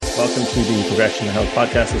Welcome to the Progression Health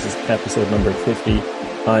Podcast. This is episode number 50.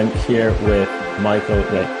 I'm here with Michael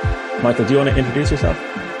Ray. Michael, do you want to introduce yourself?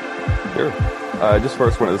 Sure. I just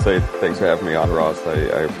first wanted to say thanks for having me on, Ross. I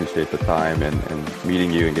appreciate the time and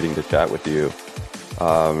meeting you and getting to chat with you.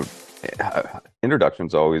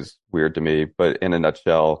 Introduction's always weird to me, but in a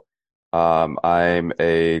nutshell, I'm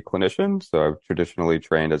a clinician. So I've traditionally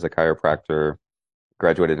trained as a chiropractor,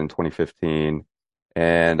 graduated in 2015,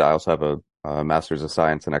 and I also have a Master's of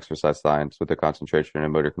Science in Exercise Science with a concentration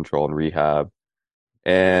in motor control and rehab.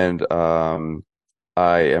 And I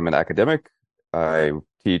am an academic. I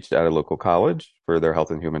teach at a local college for their Health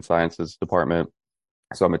and Human Sciences department.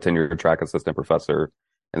 So I'm a tenure track assistant professor.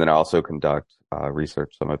 And then I also conduct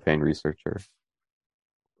research. So I'm a pain researcher.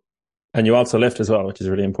 And you also lift as well, which is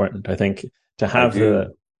really important, I think, to have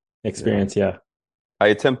the experience. Yeah. I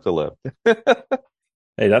attempt to lift.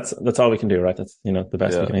 Hey, that's all we can do, right? That's, the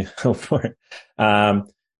best we can hope for.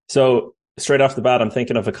 So straight off the bat, I'm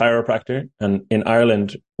thinking of a chiropractor, and in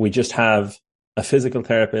Ireland, we just have a physical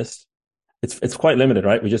therapist. It's quite limited,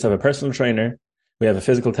 right? We just have a personal trainer. We have a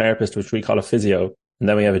physical therapist, which we call a physio, and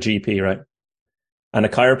then we have a GP, right? And a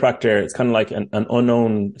chiropractor, it's kind of like an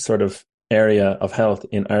unknown sort of area of health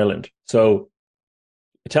in Ireland. So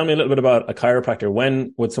tell me a little bit about a chiropractor.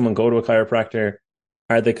 When would someone go to a chiropractor?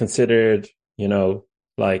 Are they considered,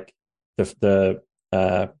 like the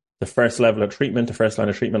first level of treatment, the first line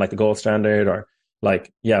of treatment, like the gold standard, or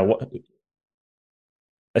like,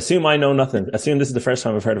 assume I know nothing. Assume this is the first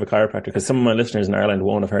time I've heard of a chiropractor, because some of my listeners in Ireland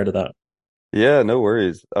won't have heard of that. Yeah, no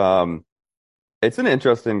worries. It's an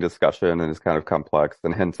interesting discussion, and it's kind of complex,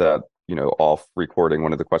 and hence that, off recording,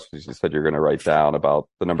 one of the questions you said you're going to write down about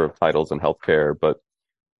the number of titles in healthcare. But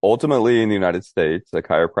ultimately, in the United States, a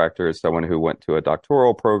chiropractor is someone who went to a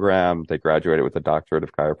doctoral program. They graduated with a doctorate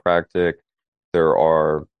of chiropractic. There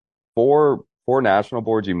are four national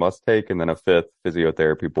boards you must take, and then a fifth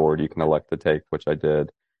physiotherapy board you can elect to take, which I did.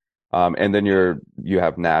 And then you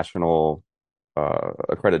have national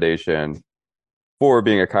accreditation for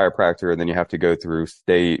being a chiropractor, and then you have to go through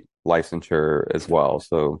state licensure as well.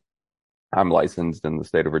 So I'm licensed in the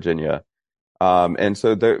state of Virginia. And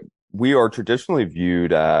so we are traditionally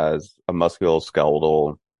viewed as a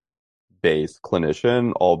musculoskeletal based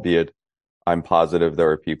clinician, albeit I'm positive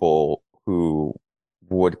there are people who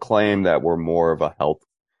would claim that we're more of a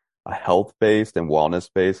health based and wellness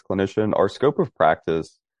based clinician. Our scope of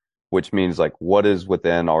practice, which means like what is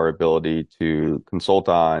within our ability to consult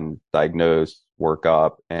on, diagnose, work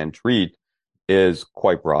up, and treat, is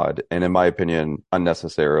quite broad. And in my opinion,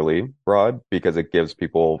 unnecessarily broad, because it gives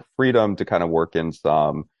people freedom to kind of work in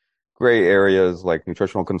some gray areas like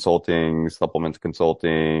nutritional consulting, supplements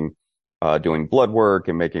consulting, doing blood work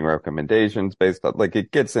and making recommendations based on, like, it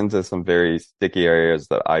gets into some very sticky areas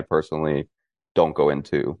that I personally don't go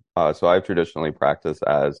into. So I've traditionally practiced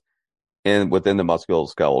within the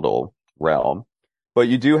musculoskeletal realm. But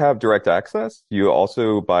you do have direct access. You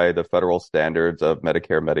also, by the federal standards of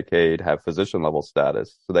Medicare, Medicaid, have physician level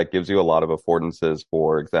status. So that gives you a lot of affordances.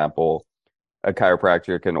 For example, a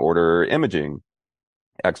chiropractor can order imaging,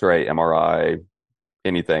 X-ray, MRI,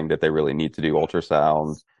 anything that they really need to do,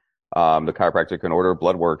 ultrasound. The chiropractor can order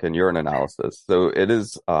blood work and urine analysis. So it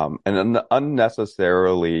is an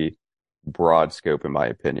unnecessarily broad scope, in my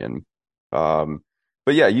opinion.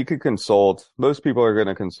 But yeah, you could consult. Most people are going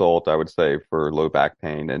to consult, I would say, for low back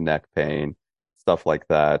pain and neck pain, stuff like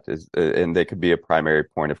that. And they could be a primary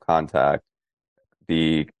point of contact.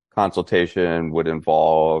 The consultation would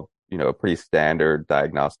involve, a pretty standard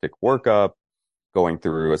diagnostic workup, going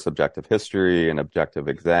through a subjective history, an objective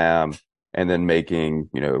exam, and then making,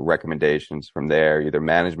 recommendations from there, either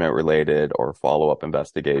management related or follow-up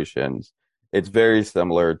investigations. It's very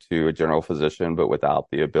similar to a general physician, but without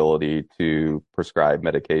the ability to prescribe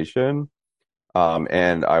medication.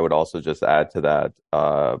 And I would also just add to that,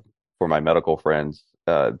 for my medical friends,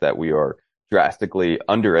 that we are drastically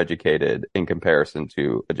undereducated in comparison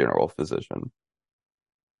to a general physician.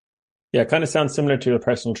 Yeah, it kind of sounds similar to a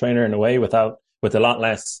personal trainer in a way, with a lot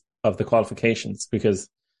less of the qualifications, because,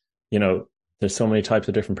 there's so many types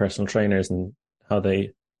of different personal trainers and how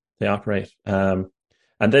they operate.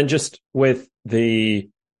 And then just with the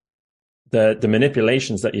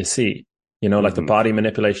manipulations that you see, like the body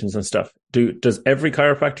manipulations and stuff. Does every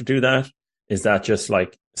chiropractor do that? Is that just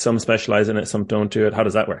like some specialize in it, some don't do it? How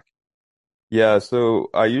does that work? Yeah, so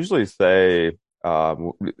I usually say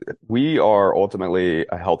we are ultimately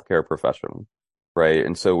a healthcare professional, right?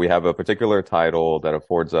 And so we have a particular title that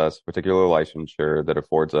affords us particular licensure, that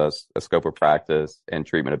affords us a scope of practice and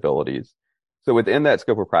treatment abilities. So within that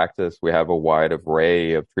scope of practice, we have a wide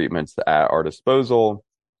array of treatments at our disposal.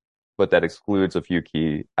 but that excludes a few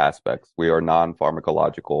key aspects. We are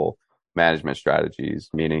non-pharmacological management strategies,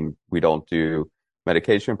 meaning we don't do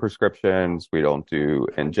medication prescriptions, we don't do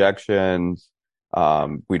injections,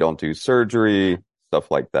 we don't do surgery, stuff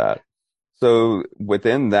like that. So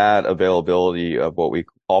within that availability of what we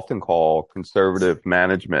often call conservative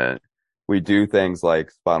management, we do things like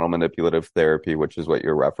spinal manipulative therapy, which is what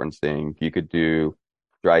you're referencing. You could do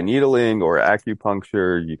dry needling or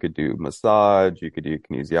acupuncture. You could do massage. You could do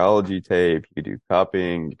kinesiology tape. You could do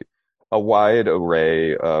cupping. A wide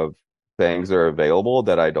array of things are available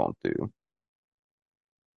that I don't do.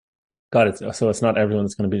 Got it. So it's not everyone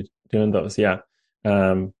that's going to be doing those. Yeah.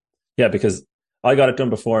 Yeah, because I got it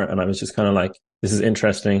done before and I was just kind of like, this is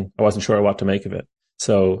interesting. I wasn't sure what to make of it.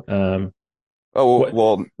 So, Oh,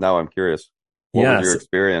 well, now I'm curious. What was your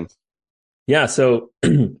experience? Yeah. So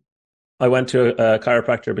I went to a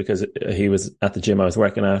chiropractor because he was at the gym I was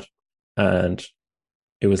working at, and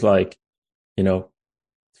it was like,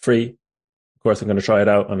 free. Of course, I'm going to try it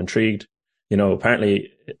out. I'm intrigued.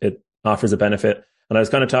 Apparently it offers a benefit. And I was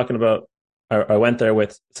kind of talking about, I went there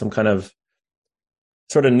with some kind of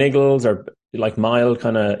sort of niggles or like mild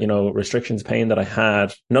kind of, restrictions, pain that I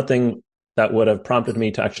had, nothing that would have prompted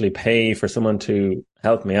me to actually pay for someone to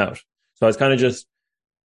help me out. So I was kind of just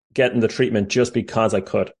getting the treatment just because I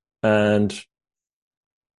could. And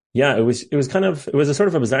yeah, it was a sort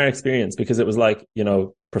of a bizarre experience because it was like,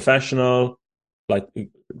 professional, like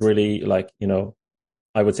really like,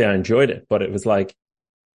 I would say I enjoyed it, but it was like,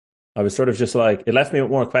 I was sort of just like, it left me with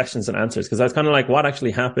more questions than answers because I was kind of like, what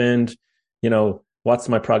actually happened? What's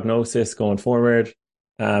my prognosis going forward?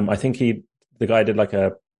 I think the guy did like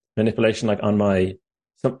a manipulation like on my,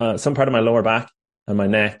 some part of my lower back and my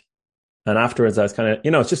neck. And afterwards I was kind of,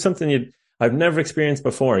 it's just something I've never experienced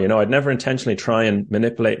before. I'd never intentionally try and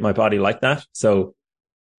manipulate my body like that. So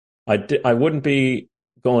I wouldn't be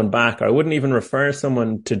going back, or I wouldn't even refer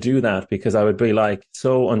someone to do that because I would be like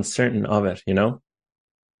so uncertain of it,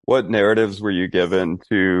 What narratives were you given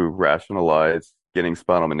to rationalize getting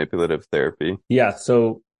spinal manipulative therapy? Yeah.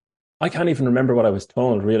 So I can't even remember what I was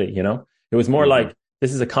told really, it was more like,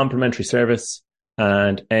 this is a complimentary service,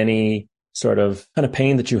 and any sort of kind of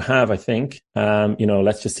pain that you have, I think,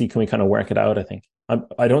 let's just see, can we kind of work it out? I think,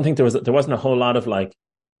 I don't think there wasn't a whole lot of like,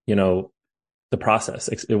 the process.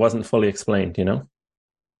 It wasn't fully explained,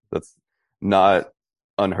 That's not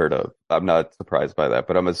unheard of. I'm not surprised by that,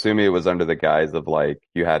 but I'm assuming it was under the guise of like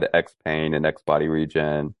you had X pain and X body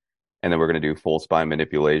region, and then we're going to do full spine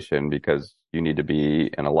manipulation because you need to be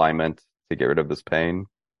in alignment to get rid of this pain.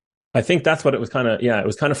 I think that's what it was kind of, yeah, it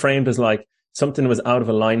was kind of framed as like something was out of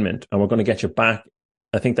alignment and we're going to get you back.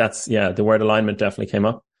 I think that's, yeah, the word alignment definitely came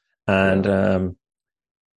up. And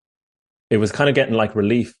it was kind of getting like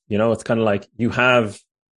relief, it's kind of like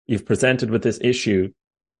you've presented with this issue,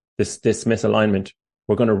 this misalignment.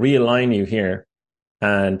 We're going to realign you here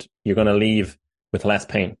and you're going to leave with less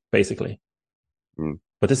pain, basically.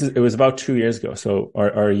 But it was about 2 years ago. So,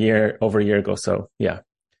 or over a year ago. So yeah.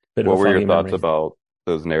 What were your thoughts about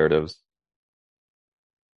those narratives?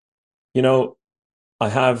 I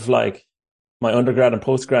have like my undergrad and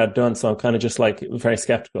postgrad done, so I'm kind of just like very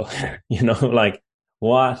skeptical, like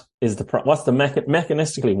what's the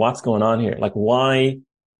mechanistically, what's going on here? Like why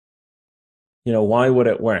would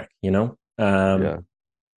it work, Yeah.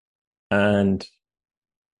 And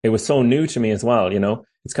it was so new to me as well,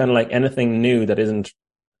 it's kind of like anything new that isn't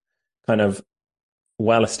kind of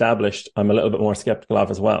well established, I'm a little bit more skeptical of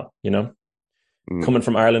as well, coming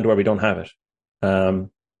from Ireland where we don't have it.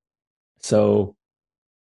 So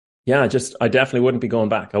yeah, I definitely wouldn't be going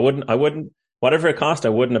back. I wouldn't, whatever it cost, I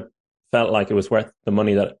wouldn't have felt like it was worth the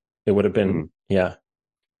money that it would have been. Yeah.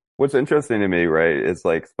 What's interesting to me, right, is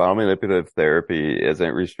like spinal manipulative therapy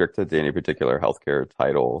isn't restricted to any particular healthcare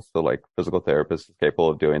title. So like physical therapist is capable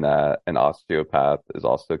of doing that. An osteopath is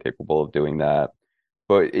also capable of doing that.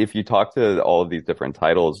 But if you talk to all of these different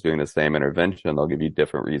titles doing the same intervention, they'll give you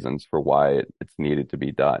different reasons for why it's needed to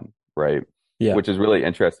be done, right? Yeah. Which is really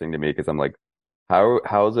interesting to me because I'm like,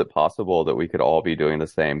 how is it possible that we could all be doing the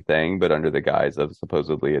same thing, but under the guise of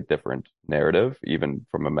supposedly a different narrative, even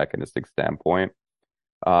from a mechanistic standpoint?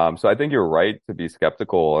 So I think you're right to be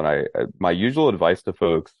skeptical. And my usual advice to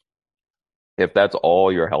folks, if that's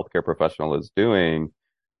all your healthcare professional is doing,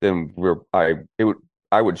 then I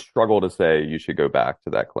would struggle to say you should go back to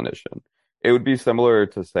that clinician. It would be similar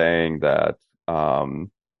to saying that,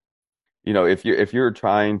 if you're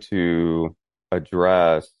trying to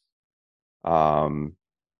address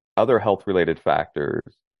other health related factors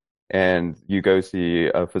and you go see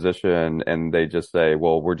a physician and they just say,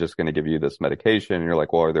 well, we're just going to give you this medication. And you're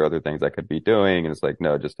like, well, are there other things I could be doing? And it's like,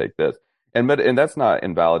 no, just take this. And that's not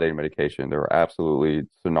invalidating medication. There are absolutely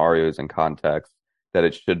scenarios and contexts that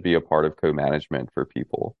it should be a part of co-management for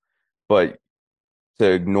people. But to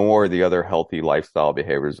ignore the other healthy lifestyle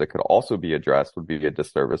behaviors that could also be addressed would be a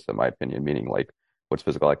disservice, in my opinion, meaning like what's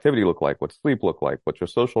physical activity look like, what's sleep look like, what's your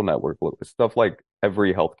social network look like, stuff like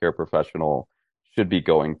every healthcare professional should be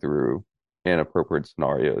going through in appropriate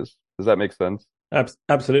scenarios. Does that make sense?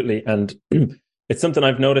 Absolutely. And it's something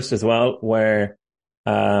I've noticed as well where,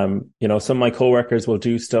 some of my coworkers will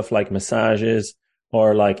do stuff like massages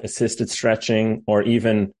or like assisted stretching, or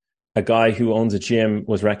even a guy who owns a gym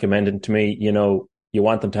was recommending to me, you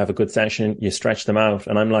want them to have a good session, you stretch them out.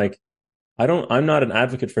 And I'm like, I'm not an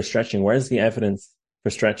advocate for stretching. Where's the evidence for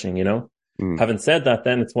stretching, Mm. Having said that,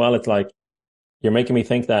 then it's like, you're making me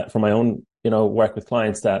think that for my own, work with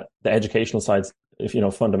clients, that the educational side's,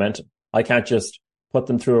 fundamental. I can't just put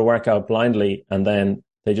them through a workout blindly and then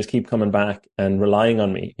they just keep coming back and relying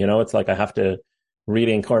on me. It's like I have to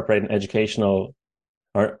really incorporate an educational,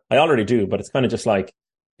 or I already do, but it's kind of just like,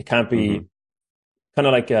 it can't hmm be kind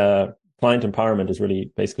of like client empowerment is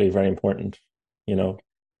really basically very important, you know?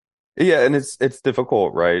 Yeah, and it's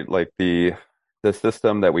difficult, right? Like the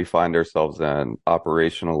system that we find ourselves in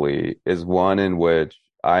operationally is one in which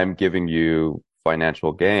I'm giving you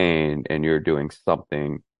financial gain and you're doing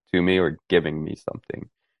something to me or giving me something.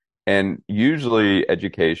 And usually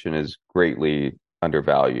education is greatly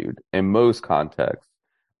undervalued in most contexts.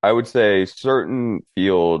 I would say certain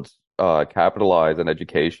fields capitalize on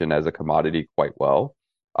education as a commodity quite well.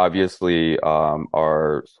 Obviously,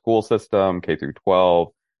 our school system, K through 12,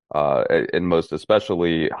 and most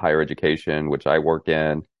especially higher education, which I work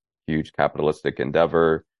in, huge capitalistic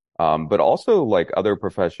endeavor. But also like other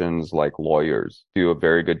professions like lawyers do a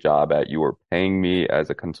very good job at you are paying me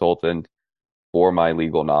as a consultant for my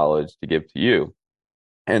legal knowledge to give to you.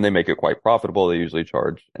 And they make it quite profitable. They usually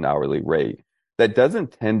charge an hourly rate. That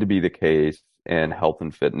doesn't tend to be the case in health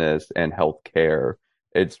and fitness and healthcare.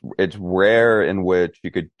 It's rare in which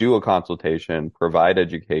you could do a consultation, provide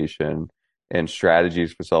education and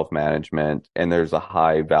strategies for self-management, and there's a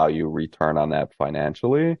high value return on that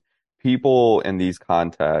financially. People in these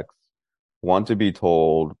contexts want to be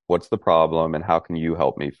told what's the problem and how can you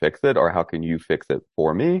help me fix it, or how can you fix it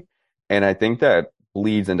for me? And I think that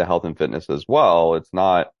bleeds into health and fitness as well. It's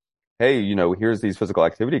not, hey, here's these physical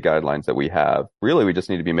activity guidelines that we have. Really, we just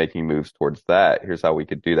need to be making moves towards that. Here's how we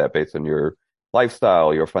could do that based on your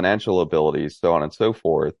lifestyle, your financial abilities, so on and so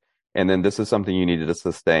forth. And then this is something you needed to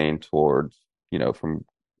sustain towards, from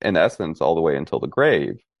in essence all the way until the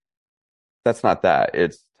grave. That's not that.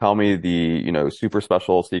 It's tell me the, super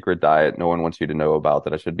special secret diet no one wants you to know about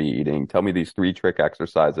that I should be eating. Tell me these three trick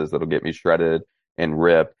exercises that'll get me shredded and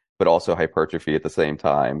ripped, but also hypertrophy at the same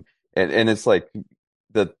time. And it's like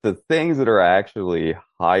the things that are actually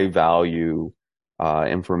high value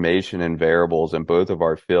information and variables in both of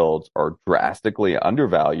our fields are drastically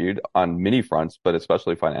undervalued on many fronts, but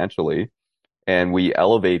especially financially. And we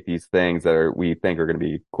elevate these things that we think are going to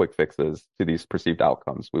be quick fixes to these perceived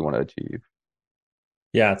outcomes we want to achieve.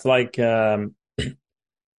 Yeah, it's like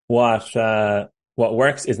what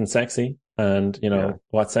works isn't sexy, and Yeah,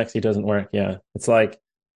 what sexy doesn't work. Yeah, it's like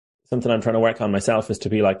something I'm trying to work on myself is to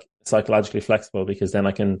be like psychologically flexible, because then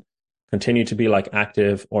I can continue to be like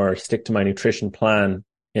active or stick to my nutrition plan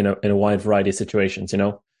in a wide variety of situations.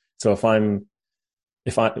 So if I I'm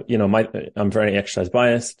very exercise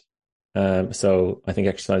biased, so I think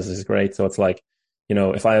exercise is great. So it's like,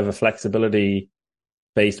 if I have a flexibility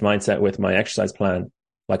based mindset with my exercise plan,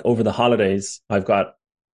 like over the holidays, I've got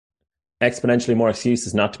exponentially more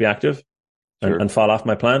excuses not to be active sure. and fall off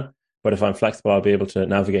my plan. But if I'm flexible, I'll be able to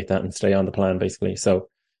navigate that and stay on the plan basically. So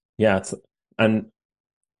yeah, and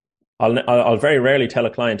I'll very rarely tell a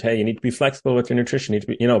client, hey, you need to be flexible with your nutrition, you need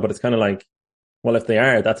to be, but it's kind of like, well, if they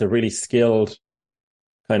are, that's a really skilled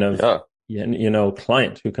kind of, Yeah.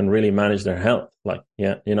 client who can really manage their health. Like,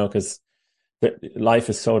 yeah, because life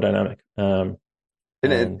is so dynamic. And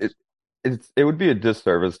And it would be a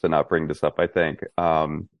disservice to not bring this up, I think.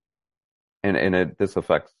 And this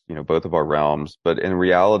affects, both of our realms, but in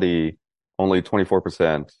reality, only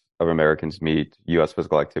 24% of Americans meet US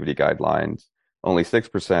physical activity guidelines. Only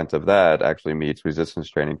 6% of that actually meets resistance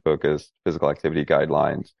training focused physical activity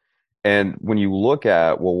guidelines. And when you look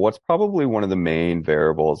at, well, what's probably one of the main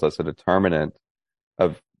variables as a determinant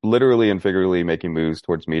of literally and figuratively making moves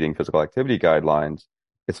towards meeting physical activity guidelines,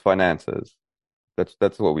 it's finances.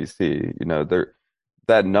 That's what we see.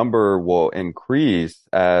 That number will increase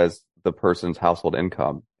as the person's household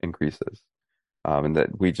income increases. And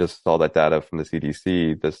that we just saw that data from the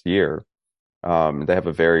CDC this year. They have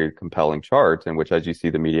a very compelling chart in which, as you see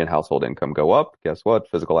the median household income go up, guess what?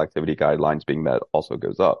 Physical activity guidelines being met also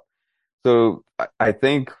goes up. So I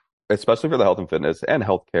think, especially for the health and fitness and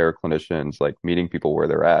healthcare clinicians, like meeting people where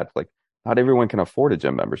they're at, like not everyone can afford a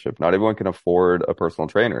gym membership. Not everyone can afford a personal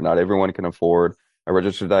trainer. Not everyone can afford a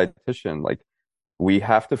registered dietitian. Like we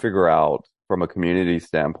have to figure out from a community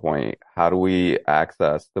standpoint, how do we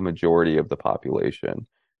access the majority of the population?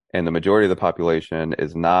 And the majority of the population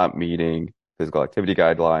is not meeting physical activity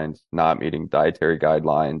guidelines, not meeting dietary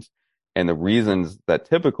guidelines. And the reasons that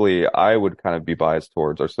typically I would kind of be biased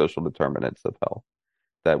towards are social determinants of health,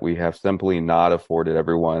 that we have simply not afforded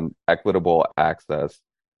everyone equitable access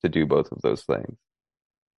to do both of those things.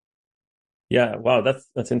 Yeah, wow,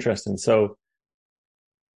 that's interesting. So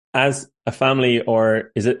as a family,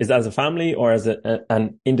 or is it as a family, or as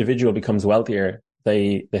an individual becomes wealthier,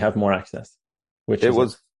 they have more access? Which It is it?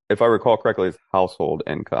 was, if I recall correctly, it's household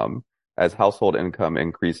income. As household income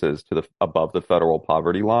increases to the above the federal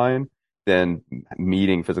poverty line, then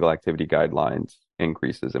meeting physical activity guidelines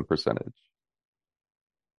increases in percentage.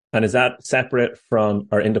 And is that separate from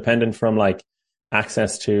or independent from like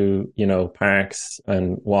access to, parks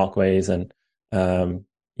and walkways and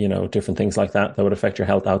different things like that would affect your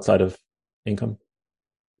health outside of income?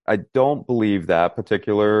 I don't believe that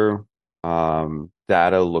particular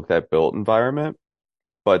data looked at built environment,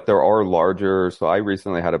 but there are larger. So I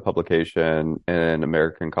recently had a publication in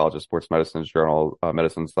American College of Sports Medicine's journal,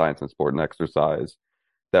 Medicine, Science, and Sport and Exercise,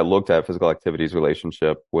 that looked at physical activity's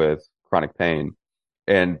relationship with chronic pain.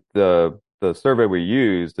 And the survey we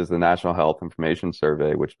used is the National Health Information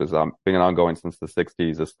Survey, which was been ongoing since the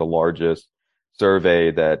 60s. It's the largest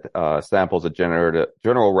survey that samples a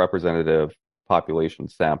general representative population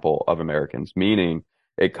sample of Americans, meaning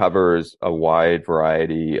it covers a wide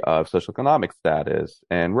variety of socioeconomic status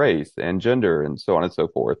and race and gender and so on and so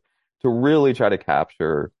forth to really try to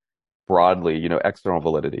capture broadly, external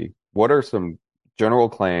validity. What are some general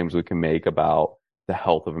claims we can make about the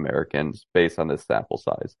health of Americans based on this sample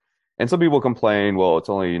size? And some people complain, well, it's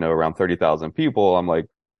only, around 30,000 people. I'm like,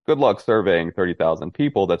 good luck surveying 30,000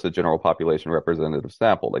 people. That's a general population representative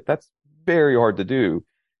sample. Like that's very hard to do.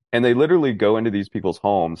 And they literally go into these people's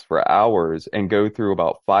homes for hours and go through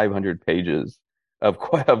about 500 pages of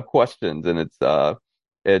questions. And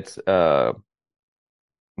it's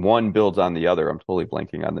one builds on the other. I'm totally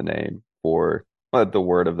blanking on the name for the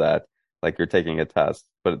word of that. Like you're taking a test,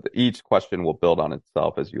 but each question will build on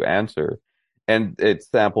itself as you answer. And it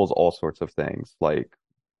samples all sorts of things like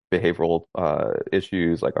behavioral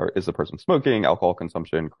issues, like is the person smoking, alcohol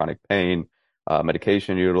consumption, chronic pain,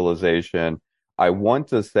 medication utilization. I want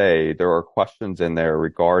to say there are questions in there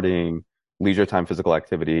regarding leisure time physical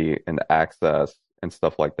activity and access and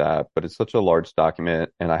stuff like that, but it's such a large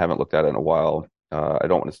document and I haven't looked at it in a while. I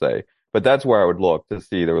don't want to say, but that's where I would look to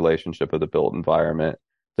see the relationship of the built environment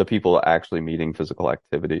to people actually meeting physical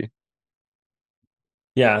activity.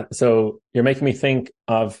 Yeah, so you're making me think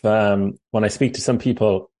of when I speak to some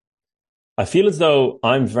people, I feel as though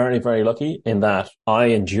I'm very, very lucky in that I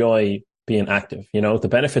enjoy being active. The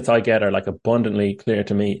benefits I get are like abundantly clear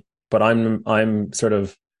to me, but I'm sort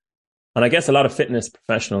of, and I guess a lot of fitness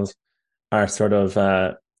professionals are sort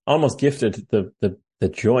of almost gifted the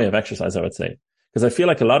joy of exercise, I would say. Because I feel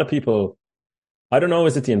like a lot of people, I don't know,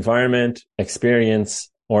 is it the environment, experience,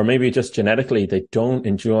 or maybe just genetically, they don't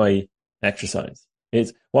enjoy exercise.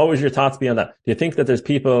 What was your thoughts beyond that? Do you think that there's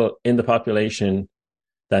people in the population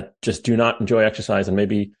that just do not enjoy exercise, and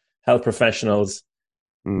maybe health professionals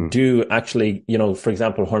do actually, for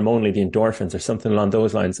example, hormonally, the endorphins or something along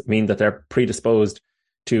those lines mean that they're predisposed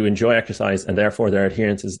to enjoy exercise and therefore their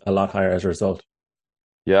adherence is a lot higher as a result?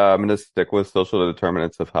 Yeah, I'm going to stick with social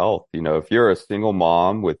determinants of health. If you're a single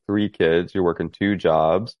mom with 3 kids, you're working 2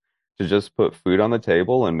 jobs to just put food on the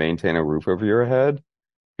table and maintain a roof over your head,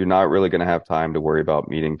 you're not really going to have time to worry about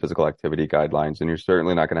meeting physical activity guidelines, and you're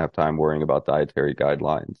certainly not going to have time worrying about dietary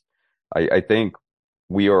guidelines. I think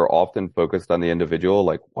we are often focused on the individual,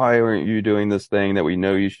 like, why aren't you doing this thing that we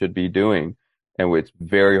know you should be doing? And it's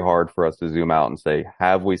very hard for us to zoom out and say,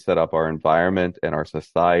 have we set up our environment and our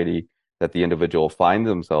society that the individual finds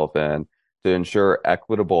themselves in to ensure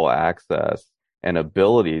equitable access and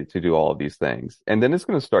ability to do all of these things? And then it's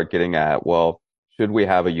going to start getting at, well, should we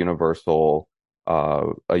have a universal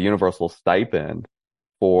stipend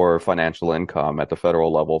for financial income at the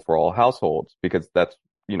federal level for all households? Because that's,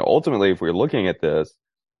 ultimately, if we're looking at this,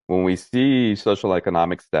 when we see social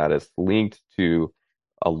economic status linked to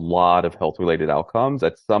a lot of health related outcomes,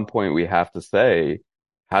 at some point we have to say,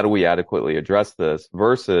 how do we adequately address this?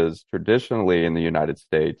 Versus traditionally in the United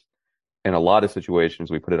States, in a lot of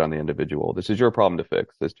situations, we put it on the individual. This is your problem to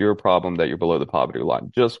fix. It's your problem that you're below the poverty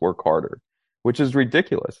line. Just work harder, which is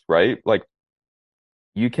ridiculous, right? Like,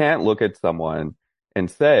 you can't look at someone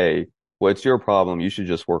and say, well, it's your problem. You should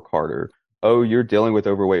just work harder. Oh, you're dealing with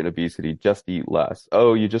overweight and obesity. Just eat less.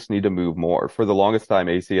 Oh, you just need to move more. For the longest time,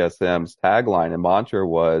 ACSM's tagline and mantra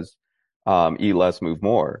was, eat less, move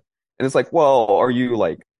more. And it's like, well, are you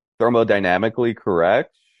like thermodynamically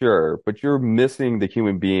correct? Sure, but you're missing the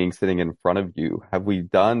human being sitting in front of you. Have we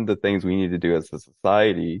done the things we need to do as a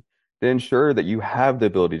society to ensure that you have the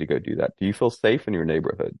ability to go do that? Do you feel safe in your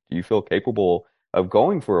neighborhood? Do you feel capable of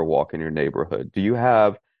going for a walk in your neighborhood? Do you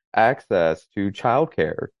have access to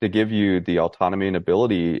childcare to give you the autonomy and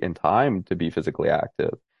ability and time to be physically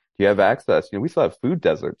active? Do you have access? We still have food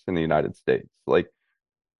deserts in the United States. Like,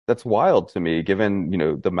 that's wild to me, given,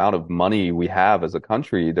 the amount of money we have as a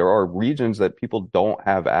country. There are regions that people don't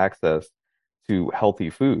have access to healthy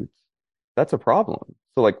foods. That's a problem.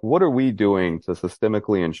 So, like, what are we doing to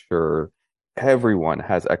systemically ensure everyone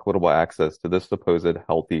has equitable access to this supposed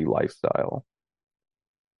healthy lifestyle?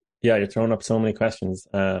 Yeah, you're throwing up so many questions.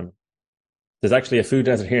 There's actually a food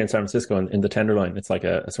desert here in San Francisco in the Tenderloin. It's like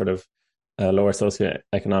a sort of a lower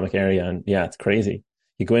socioeconomic area. And yeah, it's crazy.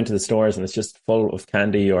 You go into the stores and it's just full of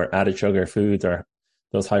candy or added sugar foods or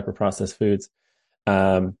those hyper processed foods.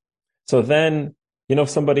 So then,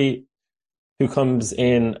 somebody who comes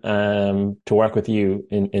in to work with you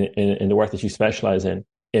in the work that you specialize in,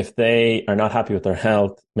 if they are not happy with their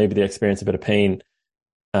health, maybe they experience a bit of pain.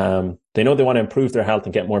 They know they want to improve their health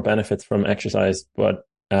and get more benefits from exercise, but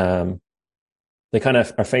they kind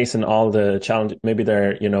of are facing all the challenge. Maybe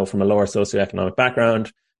they're, from a lower socioeconomic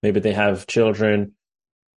background. Maybe they have children.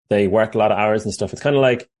 They work a lot of hours and stuff. It's kind of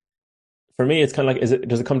like, for me, it's kind of like,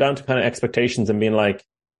 does it come down to kind of expectations and being like,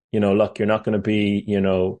 look, you're not going to be,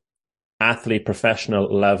 athlete,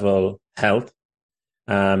 professional level health.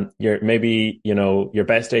 You're maybe, your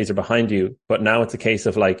best days are behind you, but now it's a case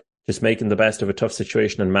of like just making the best of a tough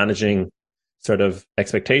situation and managing sort of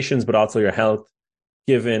expectations, but also your health,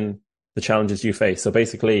 given the challenges you face. So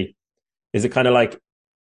basically, is it kind of like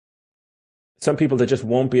some people that just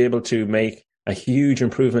won't be able to make a huge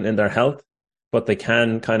improvement in their health, but they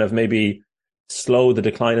can kind of maybe slow the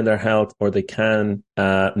decline in their health, or they can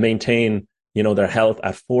maintain, their health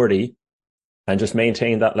at 40 and just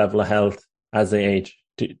maintain that level of health as they age.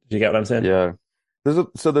 Do you get what I'm saying? Yeah. There's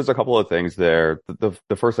a couple of things there.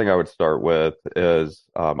 The first thing I would start with is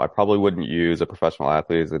I probably wouldn't use a professional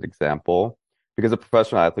athlete as an example, because a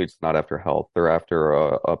professional athlete's not after health. They're after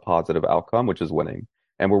a positive outcome, which is winning.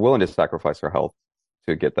 And we're willing to sacrifice our health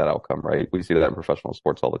to get that outcome, right? We see that in professional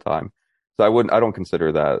sports all the time. So I don't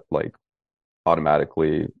consider that like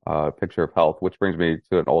automatically a picture of health, which brings me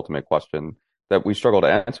to an ultimate question that we struggle to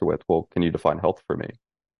answer with. Well, can you define health for me?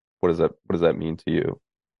 What does that mean to you?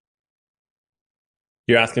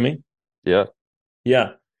 You're asking me? Yeah.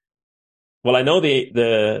 Yeah. Well, I know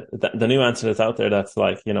the new answer that's out there. That's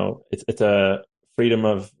like, it's a freedom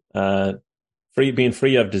of being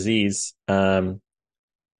free of disease,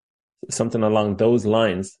 something along those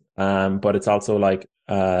lines. But it's also like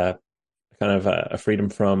kind of a freedom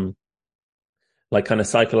from like kind of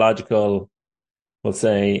psychological, we'll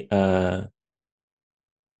say,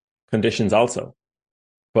 conditions also.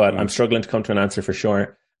 But I'm struggling to come to an answer for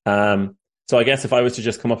sure. So I guess if I was to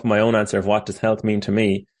just come up with my own answer of what does health mean to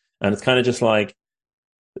me, and it's kind of just like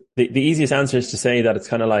the easiest answer is to say that it's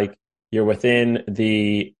kind of like you're within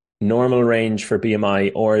the normal range for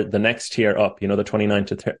BMI or the next tier up, the 29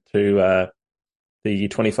 to the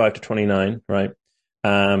 25 to 29, right?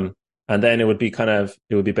 And then it would be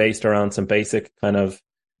based around some basic kind of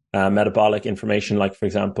metabolic information, like for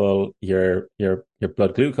example, your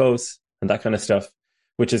blood glucose and that kind of stuff,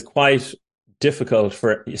 which is quite difficult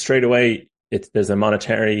for straight away. There's a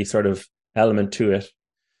monetary sort of element to it.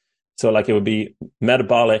 So like it would be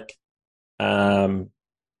metabolic, based.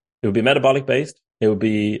 It would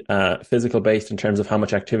be physical based in terms of how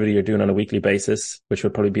much activity you're doing on a weekly basis, which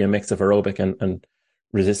would probably be a mix of aerobic and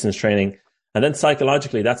resistance training. And then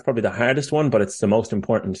psychologically, that's probably the hardest one, but it's the most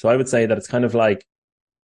important. So I would say that it's kind of like,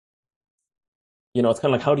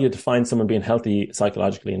 how do you define someone being healthy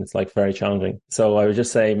psychologically? And it's like very challenging. So I would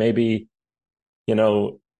just say maybe,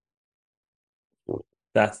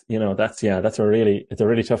 that's a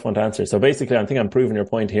really tough one to answer. So basically, I think I'm proving your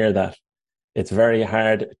point here that it's very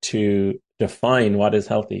hard to define what is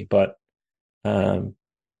healthy, but so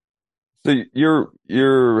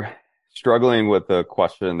you're struggling with a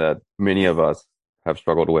question that many of us have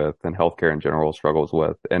struggled with, and healthcare in general struggles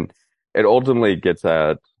with, and it ultimately gets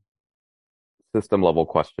at system level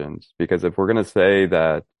questions. Because if we're going to say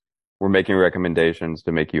that we're making recommendations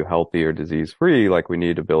to make you healthy or disease free, like we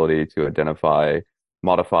need ability to identify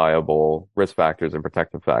modifiable risk factors and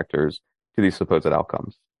protective factors to these supposed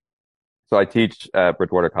outcomes. So I teach at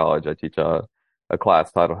Bridgewater College. I teach a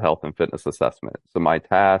class titled Health and Fitness Assessment. So my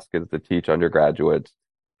task is to teach undergraduates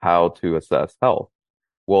how to assess health.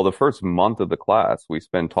 Well, the first month of the class, we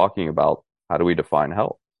spend talking about how do we define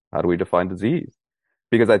health? How do we define disease?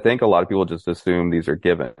 Because I think a lot of people just assume these are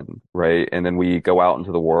given, right? And then we go out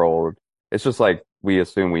into the world. It's just like we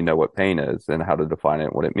assume we know what pain is and how to define it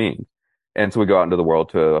and what it means. And so we go out into the world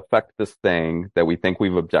to affect this thing that we think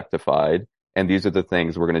we've objectified. And these are the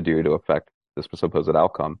things we're going to do to affect this supposed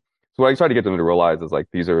outcome. So what I try to get them to realize is like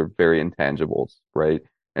these are very intangibles, right?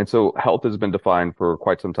 And so health has been defined for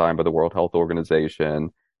quite some time by the World Health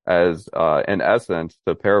Organization as, in essence,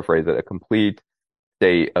 to paraphrase it, a complete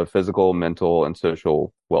state of physical, mental, and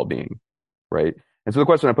social well-being, right? And so the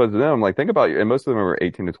question I pose to them, I'm like, think about, and most of them are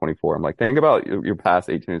 18 to 24. I'm like, think about your past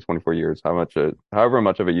 18 to 24 years, however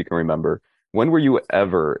much of it you can remember. When were you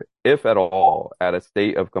ever, if at all, at a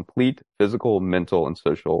state of complete physical, mental, and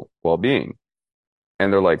social well-being?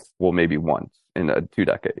 And they're like, well, maybe once in 2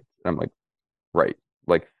 decades. And I'm like, right.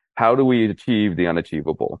 Like, how do we achieve the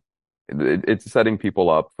unachievable? It's setting people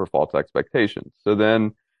up for false expectations. So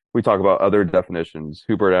then we talk about other definitions.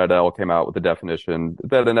 Hubert et al. Came out with a definition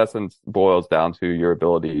that in essence boils down to your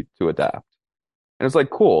ability to adapt. And it's like,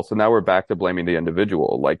 cool. So now we're back to blaming the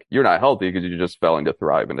individual. Like, you're not healthy because you're just failing to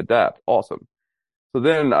thrive and adapt. Awesome. So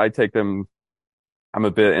then I take them, I'm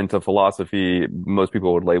a bit into philosophy. Most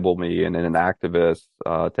people would label me an activist,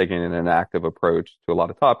 taking an active approach to a lot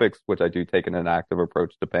of topics, which I do take an active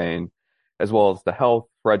approach to pain, as well as the health.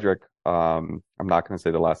 Frederick, I'm not going to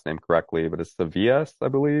say the last name correctly, but it's Savias, I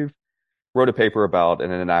believe, wrote a paper about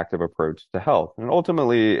an active approach to health. And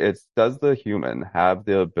ultimately, it's does the human have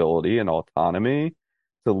the ability and autonomy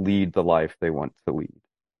to lead the life they want to lead?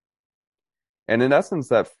 And in essence,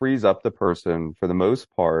 that frees up the person for the most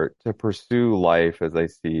part to pursue life as they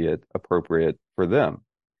see it appropriate for them.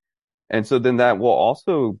 And so then that will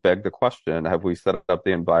also beg the question, have we set up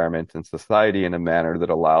the environment and society in a manner that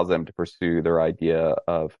allows them to pursue their idea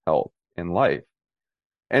of health in life?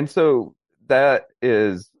 And so that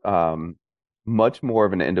is much more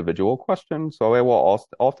of an individual question. So I will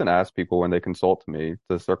often ask people when they consult me,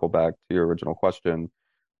 to circle back to your original question,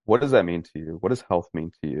 what does that mean to you? What does health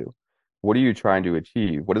mean to you? What are you trying to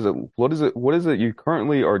achieve? What is it you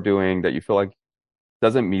currently are doing that you feel like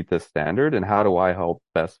doesn't meet this standard? And how do I help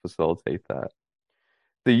best facilitate that?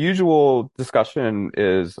 The usual discussion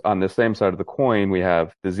is on the same side of the coin, we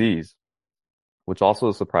have disease, which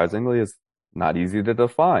also surprisingly is not easy to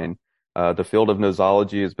define. The field of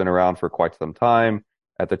nosology has been around for quite some time.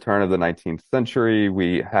 At the turn of the 19th century,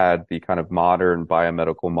 we had the kind of modern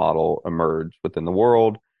biomedical model emerge within the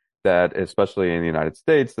world that, especially in the United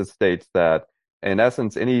States, that states that in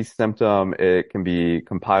essence, any symptom, it can be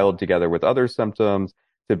compiled together with other symptoms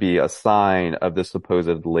to be a sign of the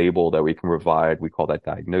supposed label that we can provide. We call that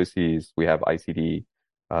diagnoses. We have ICD-10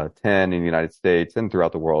 in the United States and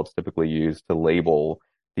throughout the world. It's typically used to label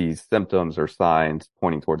these symptoms or signs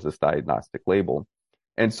pointing towards this diagnostic label.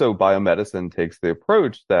 And so biomedicine takes the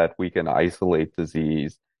approach that we can isolate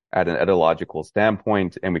disease at an etiological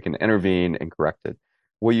standpoint and we can intervene and correct it.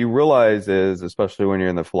 What you realize is, especially when you're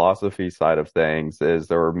in the philosophy side of things, is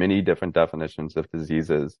there are many different definitions of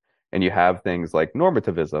diseases. And you have things like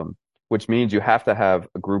normativism, which means you have to have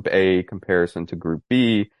a group A comparison to group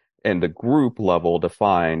B, and the group level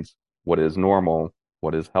defines what is normal,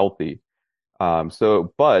 what is healthy.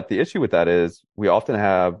 But the issue with that is we often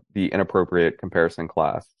have the inappropriate comparison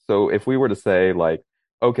class. So if we were to say like,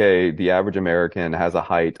 okay, the average American has a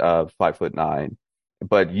height of 5'9",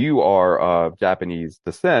 but you are of Japanese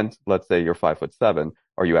descent, let's say you're 5'7",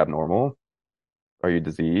 are you abnormal? Are you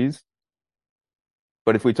diseased?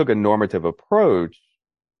 But if we took a normative approach,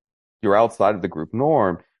 you're outside of the group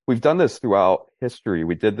norm. We've done this throughout history.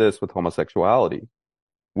 We did this with homosexuality.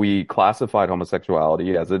 We classified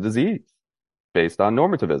homosexuality as a disease based on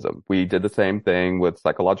normativism. We did the same thing with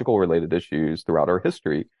psychological related issues throughout our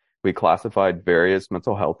history. We classified various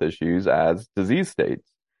mental health issues as disease states.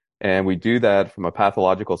 And we do that from a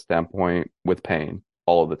pathological standpoint with pain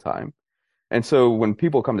all of the time. And so when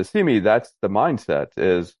people come to see me, that's the mindset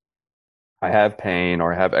is I have pain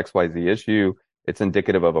or I have XYZ issue. It's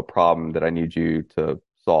indicative of a problem that I need you to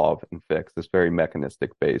solve and fix. It's very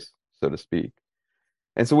mechanistic based, so to speak.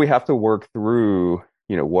 And so we have to work through,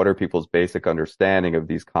 what are people's basic understanding of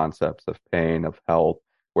these concepts of pain, of health?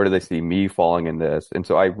 Where do they see me falling in this? And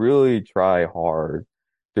so I really try hard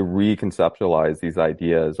to reconceptualize these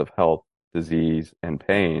ideas of health, disease, and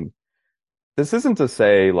pain. This isn't to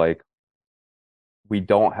say like we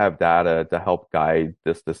don't have data to help guide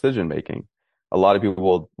this decision making. A lot of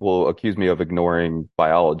people will accuse me of ignoring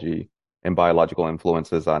biology and biological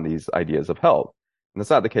influences on these ideas of health. And that's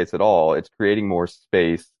not the case at all. It's creating more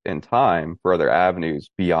space and time for other avenues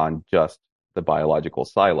beyond just the biological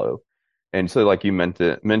silo. And so, like you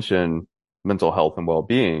mentioned mental health and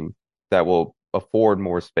well-being, that will afford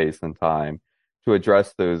more space and time to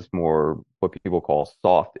address those more what people call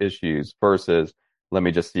soft issues versus let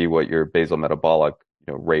me just see what your basal metabolic,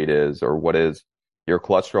 rate is, or what is your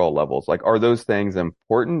cholesterol levels. Like, are those things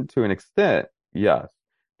important to an extent? Yes.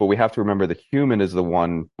 But we have to remember the human is the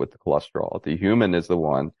one with the cholesterol. The human is the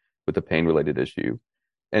one with the pain related issue.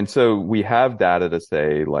 And so we have data to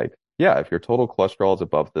say, like, yeah, if your total cholesterol is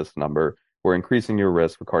above this number, we're increasing your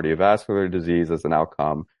risk for cardiovascular disease as an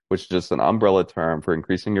outcome, which is just an umbrella term for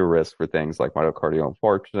increasing your risk for things like myocardial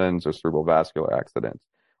infarctions or cerebral vascular accidents.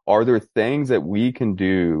 Are there things that we can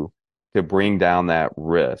do to bring down that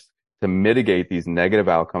risk, to mitigate these negative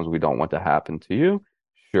outcomes we don't want to happen to you?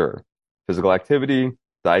 Sure. Physical activity,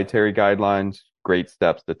 dietary guidelines, great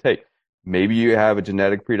steps to take. Maybe you have a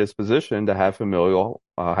genetic predisposition to have familial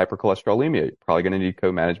hypercholesterolemia. You're probably going to need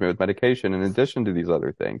co-management with medication in addition to these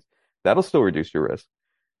other things. That'll still reduce your risk.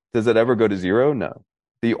 Does it ever go to zero? No.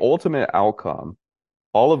 The ultimate outcome,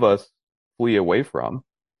 all of us flee away from,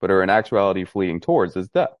 but are in actuality fleeing towards, is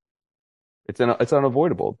death. It's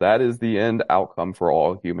unavoidable. That is the end outcome for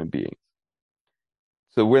all human beings.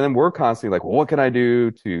 So when we're constantly like, well, what can I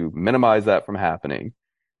do to minimize that from happening?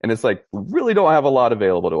 And it's like, we really don't have a lot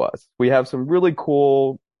available to us. We have some really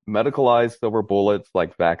cool medicalized silver bullets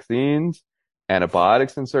like vaccines,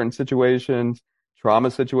 antibiotics in certain situations,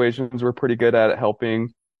 trauma situations we're pretty good at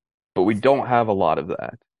helping, but we don't have a lot of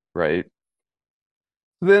that, right?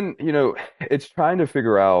 Then, it's trying to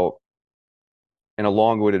figure out in a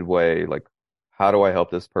long-winded way, like, how do I help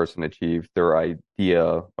this person achieve their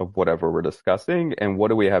idea of whatever we're discussing? And what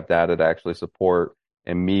do we have data to actually support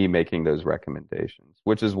and me making those recommendations,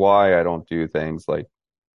 which is why I don't do things like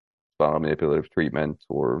spinal manipulative treatment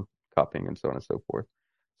or cupping and so on and so forth.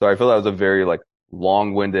 So I feel that was a very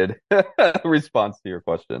long-winded response to your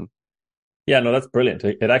question. Yeah, no, that's brilliant.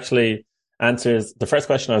 It actually answers the first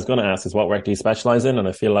question I was going to ask is what work do you specialize in? And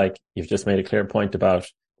I feel like you've just made a clear point about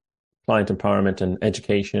client empowerment and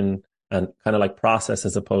education and kind of like process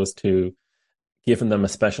as opposed to giving them a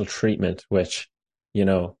special treatment, which,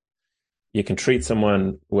 you can treat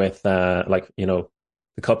someone with the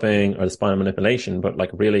cupping or the spinal manipulation, but like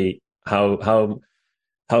really how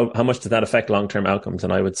much does that affect long-term outcomes?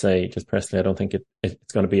 And I would say just personally, I don't think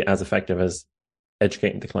it's going to be as effective as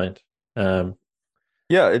educating the client.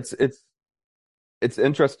 Yeah, it's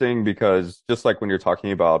interesting because just like when you're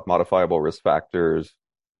talking about modifiable risk factors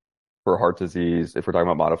for heart disease, if we're talking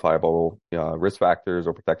about modifiable risk factors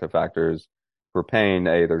or protective factors for pain,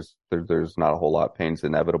 there's not a whole lot. Pain's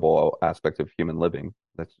an inevitable aspect of human living.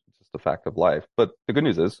 That's just a fact of life. But the good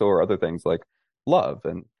news is, so are other things like love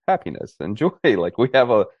and happiness and joy. Like we have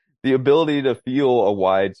the ability to feel a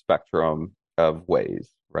wide spectrum of ways,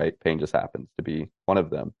 right? Pain just happens to be one of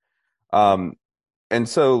them. And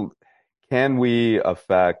so can we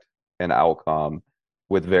affect an outcome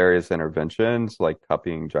with various interventions like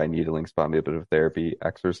cupping, dry needling, spinal manipulative therapy,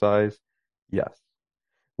 exercise? Yes.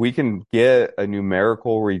 We can get a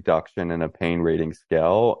numerical reduction in a pain rating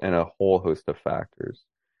scale and a whole host of factors.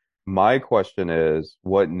 My question is,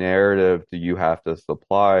 what narrative do you have to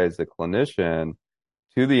supply as a clinician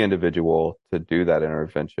to the individual to do that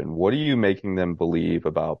intervention? What are you making them believe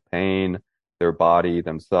about pain, their body,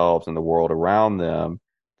 themselves, and the world around them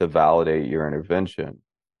to validate your intervention?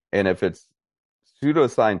 And if it's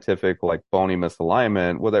pseudoscientific, like bony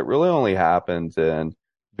misalignment, well, that really only happens in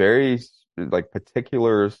very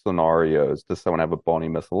particular scenarios. Does someone have a bony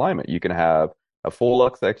misalignment? You can have a full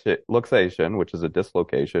luxation, which is a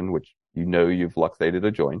dislocation, which you've luxated a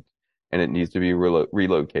joint and it needs to be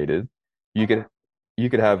relocated. You could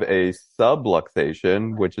have a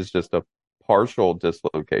subluxation, which is just a partial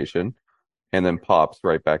dislocation and then pops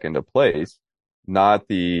right back into place, not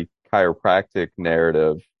the chiropractic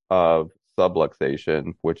narrative of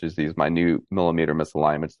subluxation, which is these minute millimeter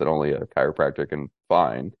misalignments that only a chiropractor can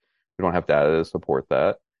find. We don't have data to support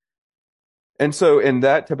that. And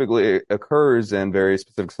that typically occurs in very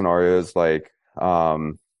specific scenarios like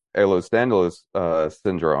Ehlers-Danlos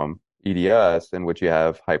syndrome, EDS, in which you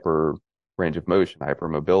have hyper range of motion,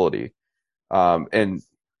 hypermobility. And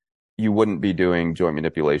you wouldn't be doing joint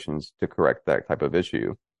manipulations to correct that type of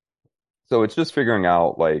issue. So it's just figuring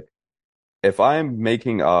out, if I'm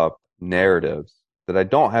making up narratives that I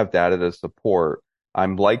don't have data to support,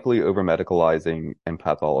 I'm likely over medicalizing and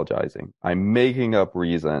pathologizing. I'm making up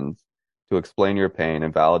reasons to explain your pain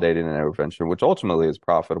and validating an intervention, which ultimately is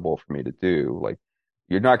profitable for me to do. Like,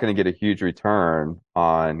 you're not going to get a huge return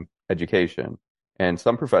on education. And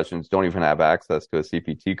some professions don't even have access to a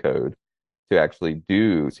CPT code to actually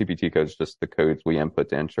do CPT codes, just the codes we input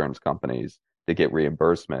to insurance companies to get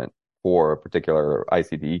reimbursement for a particular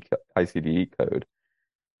ICD code.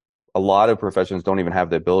 A lot of professions don't even have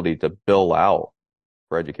the ability to bill out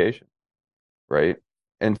for education, right?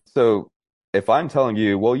 And so if I'm telling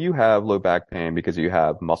you, well, you have low back pain because you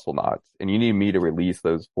have muscle knots and you need me to release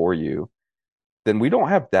those for you, then we don't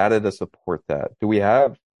have data to support that. Do we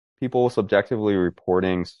have people subjectively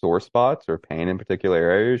reporting sore spots or pain in particular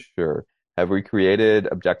areas? Sure. Have we created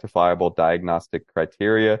objectifiable diagnostic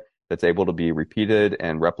criteria that's able to be repeated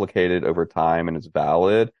and replicated over time and is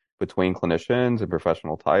valid between clinicians and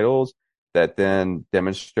professional titles that then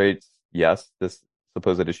demonstrates, yes, this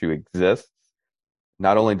supposed issue exists?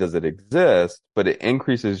 Not only does it exist, but it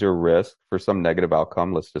increases your risk for some negative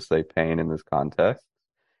outcome, let's just say pain in this context.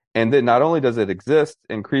 And then not only does it exist,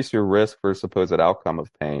 increase your risk for supposed outcome of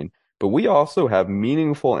pain, but we also have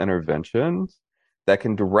meaningful interventions that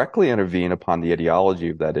can directly intervene upon the etiology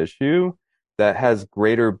of that issue that has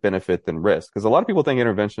greater benefit than risk. Because a lot of people think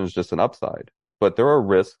intervention is just an upside, but there are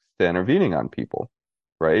risks to intervening on people,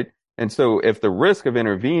 right? And so if the risk of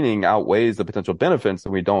intervening outweighs the potential benefits,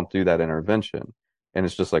 then we don't do that intervention. And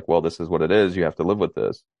it's just like, well, this is what it is. You have to live with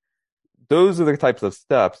this. Those are the types of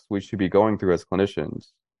steps we should be going through as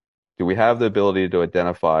clinicians. Do we have the ability to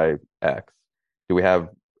identify X? Are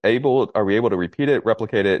we able to repeat it,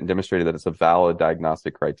 replicate it, and demonstrate that it's a valid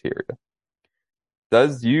diagnostic criteria?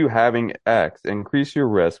 Does you having X increase your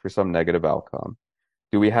risk for some negative outcome?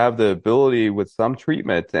 Do we have the ability with some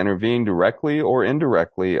treatment to intervene directly or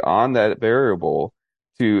indirectly on that variable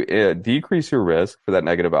to decrease your risk for that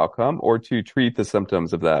negative outcome or to treat the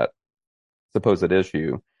symptoms of that supposed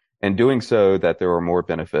issue, and doing so that there are more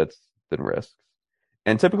benefits than risks?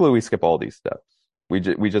 And typically we skip all these steps. We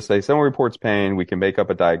just say someone reports pain, we can make up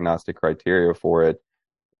a diagnostic criteria for it,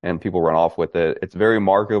 and people run off with it. It's very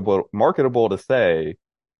marketable to say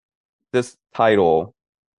this title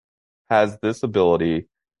has this ability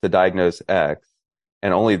to diagnose X,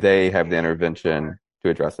 and only they have the intervention to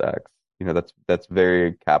address X. That's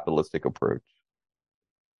very capitalistic approach.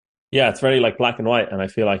 Yeah, it's very like black and white, and I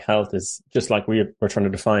feel like health is just like we're trying to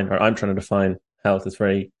define, or I'm trying to define health is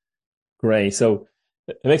very gray. So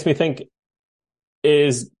it makes me think,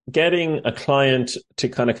 is getting a client to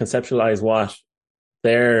kind of conceptualize what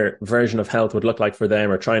their version of health would look like for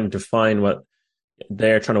them, or trying to define what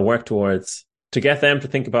they're trying to work towards, to get them to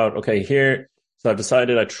think about, okay, here, so I've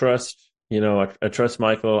decided I trust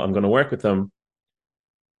Michael, I'm going to work with them.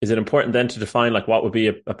 Is it important then to define like what would be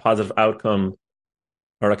a positive outcome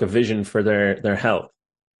or like a vision for their health?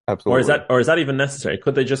 Absolutely. Or is that even necessary?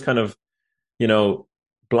 Could they just kind of,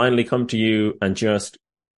 blindly come to you and just,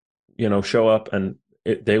 show up and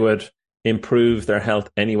they would improve their health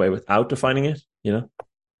anyway without defining it,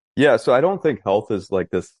 Yeah, so I don't think health is like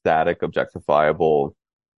this static, objectifiable,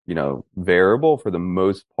 variable for the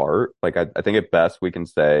most part. Like I think at best we can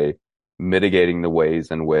say mitigating the ways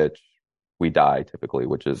in which we die typically,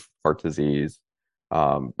 which is heart disease,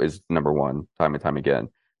 is number one time and time again.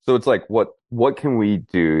 So it's like, what can we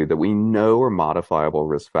do that we know are modifiable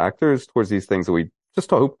risk factors towards these things that we just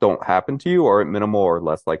hope don't happen to you, or at minimal or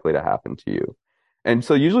less likely to happen to you? And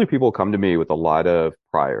so usually people come to me with a lot of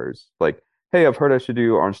priors, like, hey, I've heard I should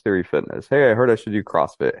do Orange Theory Fitness. Hey, I heard I should do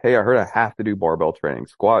CrossFit. Hey, I heard I have to do barbell training,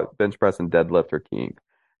 squat, bench press, and deadlift or keying.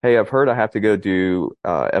 Hey, I've heard I have to go do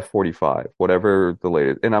F45, whatever the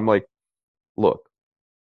latest. And I'm like, look,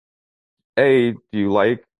 A, do you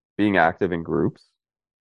like being active in groups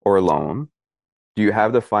or alone? Do you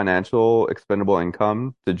have the financial expendable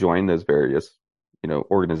income to join those various,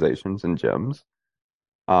 organizations and gyms?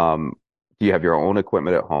 Do you have your own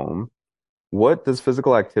equipment at home? What does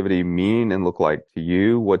physical activity mean and look like to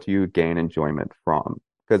you? What do you gain enjoyment from?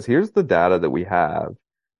 Because here's the data that we have.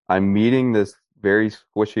 I'm meeting this very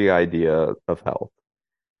squishy idea of health.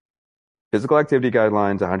 Physical activity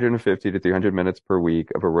guidelines, 150 to 300 minutes per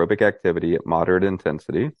week of aerobic activity at moderate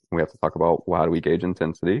intensity. We have to talk about how do we gauge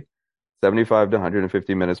intensity. 75 to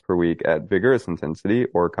 150 minutes per week at vigorous intensity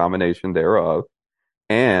or a combination thereof.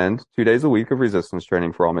 And 2 days a week of resistance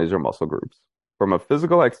training for all major muscle groups. From a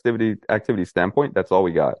physical activity standpoint, that's all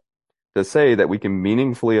we got to say that we can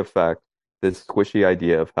meaningfully affect this squishy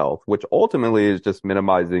idea of health, which ultimately is just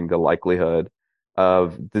minimizing the likelihood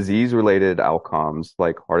of disease-related outcomes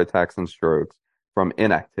like heart attacks and strokes from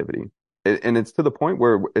inactivity. And it's to the point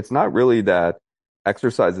where it's not really that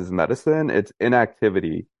exercise is medicine, it's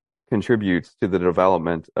inactivity contributes to the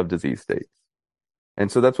development of disease states.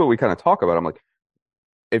 And so that's what we kind of talk about. I'm like,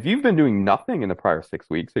 if you've been doing nothing in the prior 6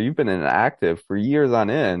 weeks, so you've been inactive for years on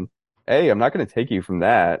end, A, I'm not going to take you from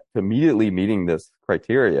that to immediately meeting this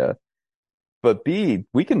criteria. But B,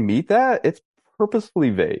 we can meet that. It's purposefully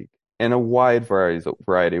vague in a wide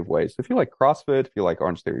variety of ways. So if you like CrossFit, if you like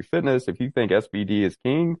Orange Theory Fitness, if you think SBD is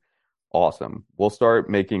king, awesome. We'll start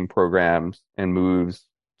making programs and moves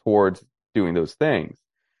towards doing those things.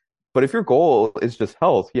 But if your goal is just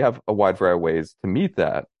health, you have a wide variety of ways to meet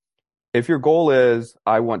that. If your goal is,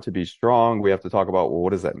 I want to be strong, we have to talk about, well,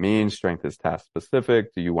 what does that mean? Strength is task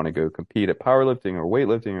specific. Do you want to go compete at powerlifting or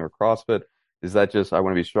weightlifting or CrossFit? Is that just, I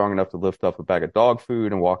want to be strong enough to lift up a bag of dog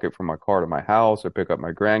food and walk it from my car to my house or pick up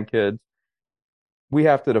my grandkids? We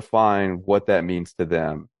have to define what that means to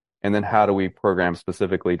them. And then how do we program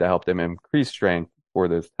specifically to help them increase strength for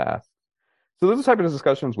those tasks? So those are the type of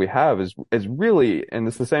discussions we have is really, and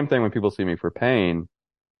it's the same thing when people see me for pain,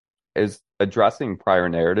 is addressing prior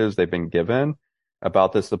narratives they've been given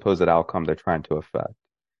about the supposed outcome they're trying to affect.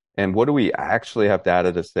 And what do we actually have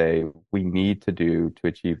data to say we need to do to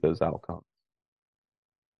achieve those outcomes?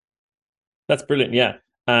 That's brilliant. Yeah.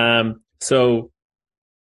 So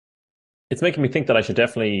it's making me think that I should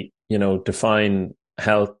definitely, define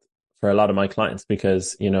health for a lot of my clients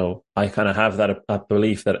because, I kind of have that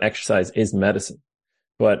belief that exercise is medicine.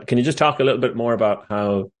 But can you just talk a little bit more about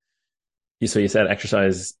how you said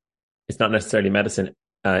exercise, it's not necessarily medicine.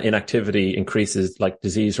 Inactivity increases like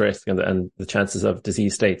disease risk and the chances of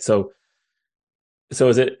disease states. So it's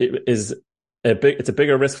a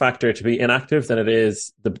bigger risk factor to be inactive than it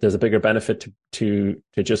is. There's a bigger benefit to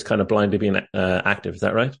just kind of blindly being active. Is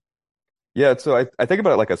that right? Yeah, so I think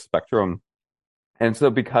about it like a spectrum. And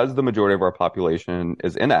so because the majority of our population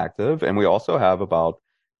is inactive, and we also have about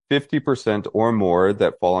 50% or more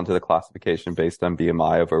that fall into the classification based on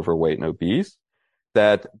BMI of overweight and obese,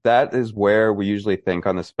 that is where we usually think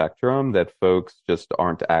on the spectrum that folks just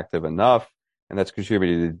aren't active enough, and that's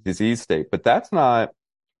contributing to the disease state. But that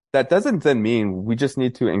doesn't then mean we just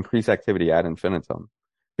need to increase activity ad infinitum,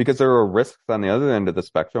 because there are risks on the other end of the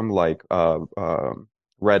spectrum, like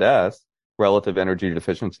RED-S, relative energy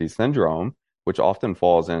deficiency syndrome, which often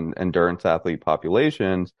falls in endurance athlete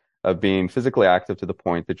populations, of being physically active to the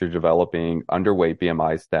point that you're developing underweight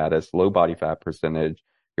BMI status, low body fat percentage.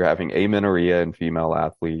 You're having amenorrhea in female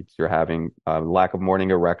athletes. You're having lack of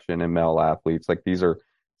morning erection in male athletes. Like these are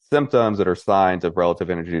symptoms that are signs of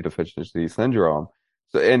relative energy deficiency syndrome.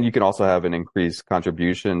 So, and you can also have an increased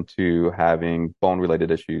contribution to having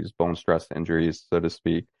bone-related issues, bone stress injuries, so to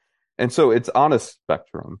speak. And so it's on a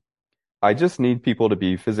spectrum. I just need people to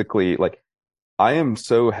be physically, like, I am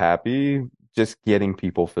so happy just getting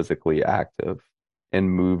people physically active and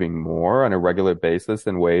moving more on a regular basis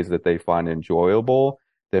in ways that they find enjoyable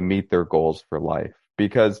that meet their goals for life.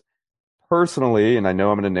 Because personally, and I know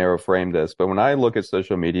I'm going to narrow frame this, but when I look at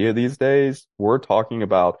social media these days, we're talking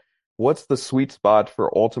about what's the sweet spot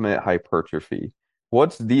for ultimate hypertrophy?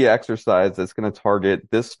 What's the exercise that's going to target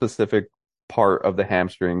this specific part of the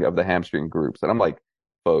hamstring groups? And I'm like,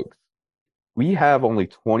 folks, we have only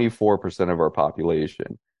 24% of our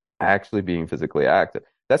population actually being physically active.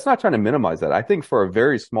 That's not trying to minimize that. I think for a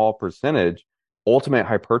very small percentage, ultimate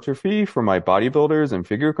hypertrophy for my bodybuilders and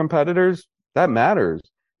figure competitors, that matters.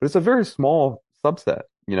 But it's a very small subset,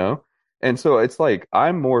 you know? And so it's like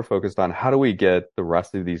I'm more focused on how do we get the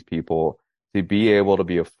rest of these people to be able to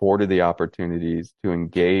be afforded the opportunities to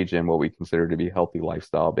engage in what we consider to be healthy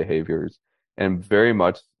lifestyle behaviors, and very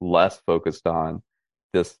much less focused on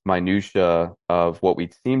this minutia of what we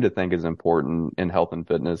seem to think is important in health and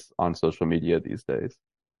fitness on social media these days.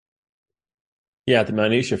 Yeah, the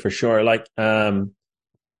minutia for sure. Like,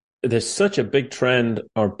 there's such a big trend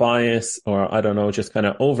or bias, or I don't know, just kind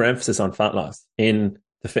of overemphasis on fat loss in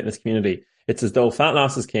the fitness community. It's as though fat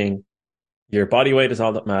loss is king. Your body weight is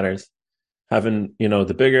all that matters. Having,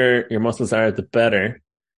 the bigger your muscles are, the better.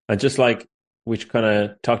 And just like we kind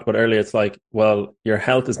of talked about earlier, it's like, well, your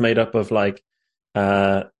health is made up of like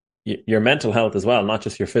your mental health as well, not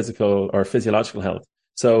just your physical or physiological health.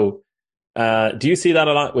 So do you see that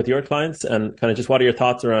a lot with your clients? And kind of just what are your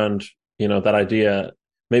thoughts around, that idea?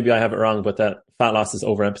 Maybe I have it wrong, but that fat loss is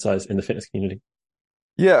overemphasized in the fitness community.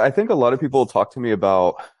 Yeah, I think a lot of people talk to me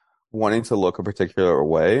about wanting to look a particular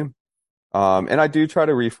way. And I do try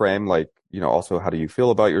to reframe, like, also, how do you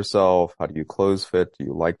feel about yourself? How do you clothes fit? Do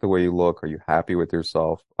you like the way you look? Are you happy with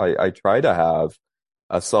yourself? I try to have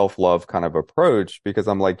a self-love kind of approach, because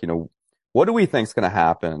I'm like, what do we think is going to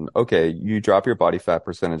happen? Okay, you drop your body fat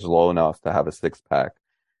percentage low enough to have a six pack.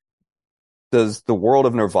 Does the world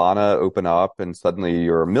of Nirvana open up and suddenly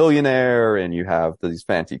you're a millionaire and you have these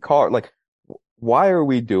fancy cars? Like, why are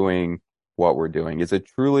we doing what we're doing? Is it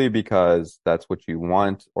truly because that's what you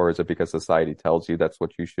want, or is it because society tells you that's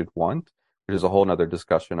what you should want? Which is a whole nother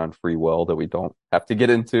discussion on free will that we don't have to get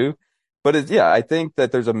into. But yeah, I think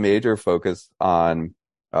that there's a major focus on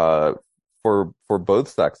uh for both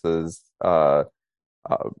sexes,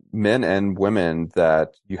 men and women,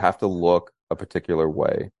 that you have to look a particular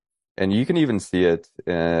way. And you can even see it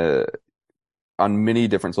on many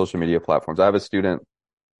different social media platforms. I have a student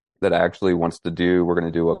that actually wants to do, we're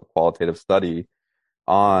going to do a qualitative study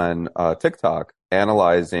on TikTok,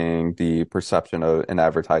 analyzing the perception of an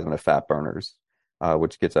advertisement of fat burners,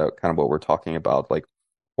 which gets out kind of what we're talking about, like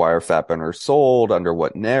why are fat burners sold, under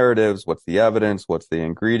what narratives, what's the evidence, what's the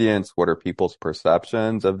ingredients, what are people's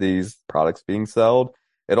perceptions of these products being sold.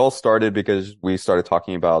 It all started because we started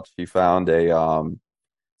talking about, she found a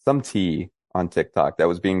some tea on TikTok that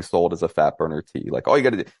was being sold as a fat burner tea. Like all you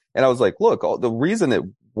got to do, and I was like, look, the reason it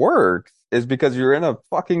works is because you're in a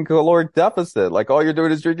fucking caloric deficit. Like all you're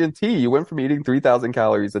doing is drinking tea. You went from eating 3,000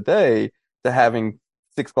 calories a day to having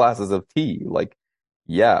 6 glasses of tea. Like,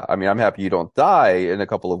 yeah, I mean, I'm happy you don't die in a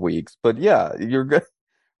couple of weeks, but yeah, you're good,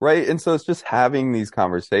 right? And so it's just having these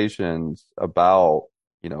conversations about,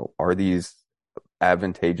 are these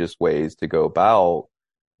advantageous ways to go about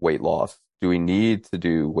weight loss? Do we need to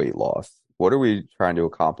do weight loss? What are we trying to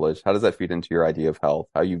accomplish? How does that feed into your idea of health?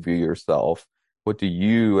 How you view yourself? What do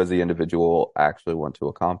you as the individual actually want to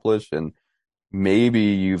accomplish? And maybe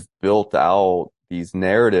you've built out these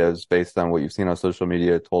narratives based on what you've seen on social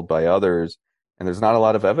media told by others, and there's not a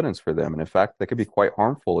lot of evidence for them. And in fact, that could be quite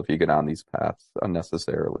harmful if you get on these paths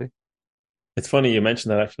unnecessarily. It's funny you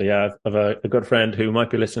mentioned that, actually. Yeah, I have a good friend who might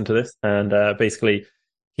be listening to this, and basically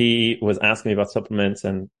he was asking me about supplements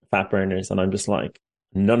and fat burners, and I'm just like,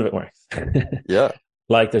 none of it works. Yeah.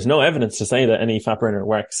 Like, there's no evidence to say that any fat burner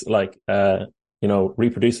works, like,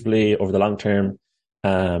 reproducibly over the long term.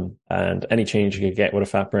 And any change you could get with a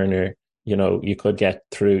fat burner, you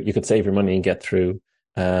could save your money and get through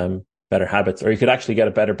better habits, or you could actually get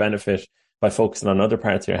a better benefit by focusing on other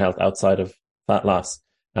parts of your health outside of fat loss.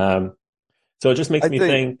 So it just makes me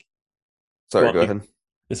think. Sorry, go ahead.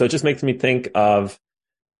 So it just makes me think of,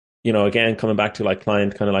 again, coming back to like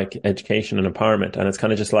client kind of like education and empowerment. And it's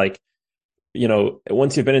kind of just like,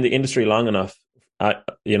 once you've been in the industry long enough,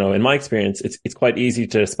 in my experience, it's quite easy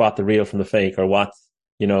to spot the real from the fake, or what's,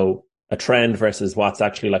 a trend versus what's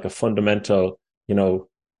actually like a fundamental,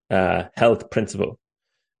 health principle.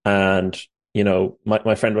 And,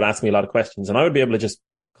 my friend would ask me a lot of questions, and I would be able to just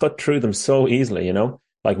cut through them so easily,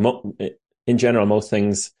 like in general, most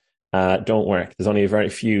things don't work. There's only a very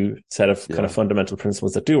few set of kind of fundamental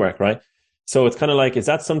principles that do work, right? So it's kind of like, is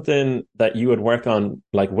that something that you would work on,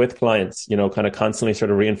 like with clients, kind of constantly sort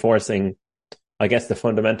of reinforcing, I guess, the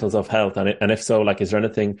fundamentals of health? And if so, like, is there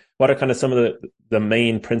what are kind of some of the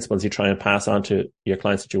main principles you try and pass on to your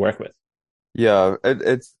clients that you work with? Yeah,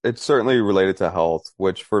 it's certainly related to health,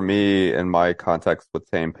 which for me, in my context with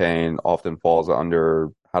Tame Pain, often falls under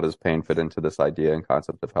how does pain fit into this idea and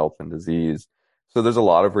concept of health and disease. So there's a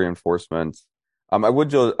lot of reinforcements. I would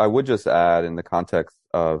just add, in the context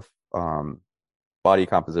of body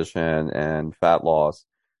composition and fat loss,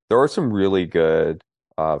 there are some really good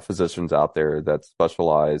physicians out there that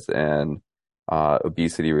specialize in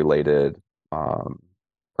obesity related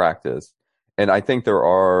practice. And I think there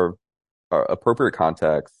are appropriate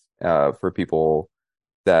contexts for people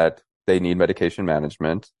that they need medication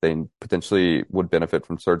management. They potentially would benefit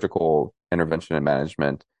from surgical intervention and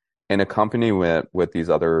management, and accompaniment with these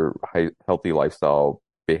other healthy lifestyle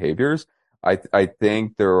behaviors. I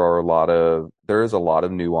think there is a lot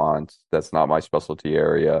of nuance that's not my specialty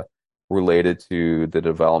area, related to the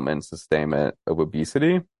development and sustainment of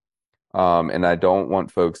obesity. And I don't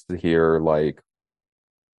want folks to hear like,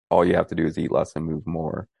 all you have to do is eat less and move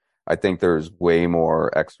more. I think there's way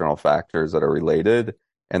more external factors that are related,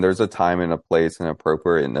 and there's a time and a place and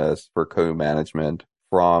appropriateness for co-management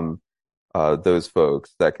from those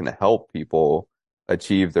folks that can help people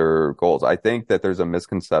achieve their goals. I think that there's a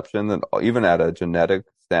misconception that even at a genetic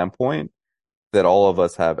standpoint, that all of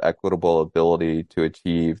us have equitable ability to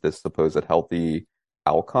achieve this supposed healthy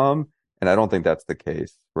outcome. And I don't think that's the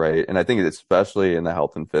case, right? And I think especially in the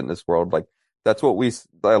health and fitness world, like that's what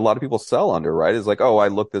a lot of people sell under, right? Is like, oh, I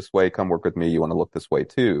look this way, come work with me. You want to look this way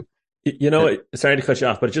too. Sorry to cut you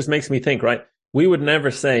off, but it just makes me think, right? We would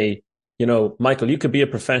never say, Michael, you could be a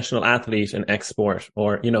professional athlete in X sport,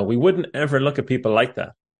 or, we wouldn't ever look at people like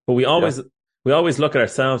that. But we always look at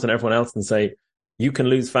ourselves and everyone else and say, you can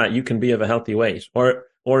lose fat, you can be of a healthy weight, or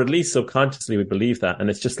at least subconsciously we believe that.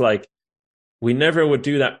 And it's just like, we never would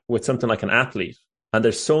do that with something like an athlete. And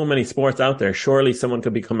there's so many sports out there. Surely someone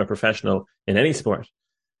could become a professional in any sport.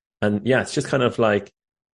 And yeah, it's just kind of like,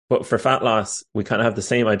 but for fat loss, we kind of have the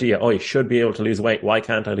same idea. Oh, you should be able to lose weight. Why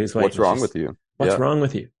can't I lose weight? What's wrong with you? What's Yeah, wrong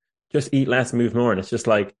with you? Just eat less, move more. And it's just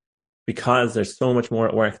like, because there's so much more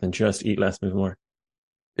at work than just eat less, move more.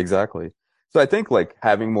 exactly. So I think like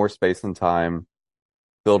having more space and time,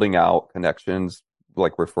 building out connections,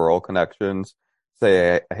 like referral connections,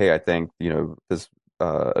 say, hey, I think, this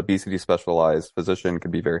obesity specialized physician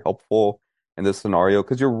could be very helpful in this scenario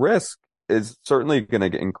because your risk is certainly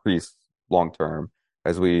going to increase long term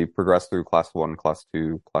as we progress through class one, class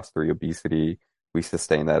two, class three obesity. We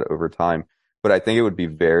sustain that over time. But I think it would be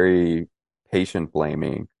very patient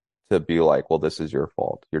blaming to be like, well, this is your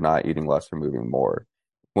fault. You're not eating less or moving more.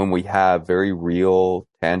 When we have very real,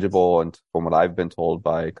 tangible, and from what I've been told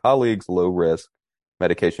by colleagues, low risk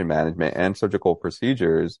medication management and surgical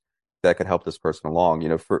procedures that could help this person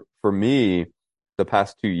along. For me, the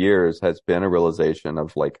past 2 years has been a realization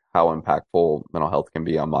of like how impactful mental health can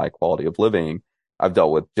be on my quality of living. I've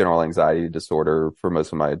dealt with general anxiety disorder for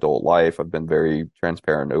most of my adult life. I've been very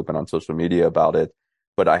transparent and open on social media about it,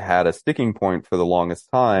 but I had a sticking point for the longest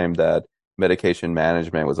time that medication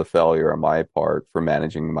management was a failure on my part for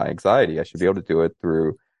managing my anxiety. I should be able to do it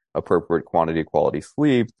through appropriate quantity, quality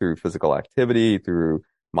sleep, through physical activity, through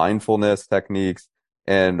mindfulness techniques.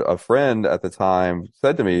 And a friend at the time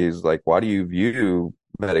said to me, he's like, why do you view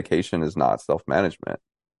medication as not self-management?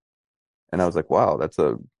 And I was like, wow, that's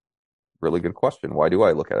a really good question. Why do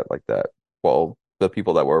I look at it like that? Well, the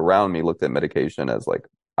people that were around me looked at medication as like,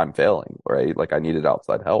 I'm failing, right? Like I needed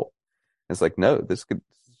outside help. It's like, no, this is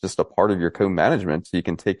just a part of your co-management so you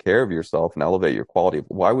can take care of yourself and elevate your quality.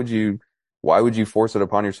 Why would you force it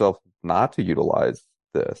upon yourself not to utilize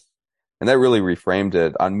this? And that really reframed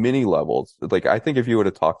it on many levels. Like, I think if you would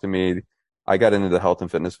have talked to me, I got into the health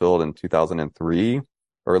and fitness field in 2003,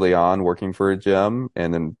 early on working for a gym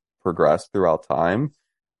and then progressed throughout time.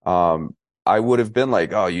 I would have been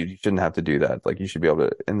like, oh, you shouldn't have to do that. Like, you should be able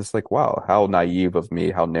to. And it's like, wow, how naive of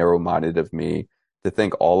me, how narrow-minded of me to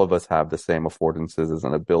think all of us have the same affordances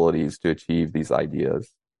and abilities to achieve these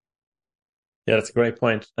ideas. Yeah, that's a great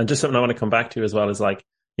point. And just something I want to come back to as well is like,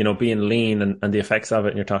 being lean and the effects of it.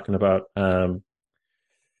 And you're talking about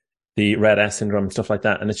the red S syndrome and stuff like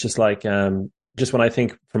that. And it's just like, just when I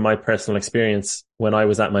think from my personal experience, when I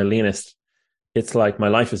was at my leanest, it's like my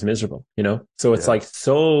life is miserable. So it's Yeah. like,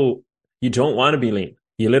 so you don't want to be lean.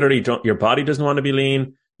 You literally don't, your body doesn't want to be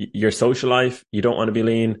lean. Your social life, you don't want to be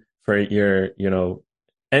lean for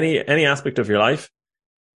any aspect of your life.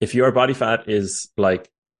 If your body fat is like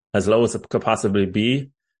as low as it could possibly be,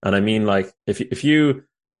 and I mean like if you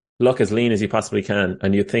look as lean as you possibly can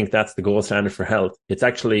and you think that's the gold standard for health, it's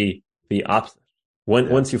actually the opposite Yeah.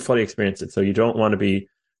 once you fully experience it. So you don't want to be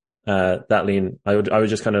that lean. I would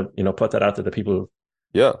just kind of put that out there that people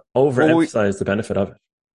Yeah. Well, overemphasize the benefit of it.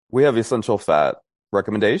 we have essential fat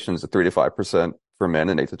recommendations at 3 to 5% for men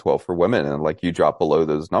and 8 to 12 for women. And like you drop below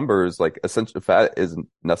those numbers, like essential fat isn't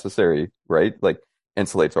necessary, right? Like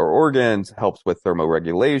insulates our organs, helps with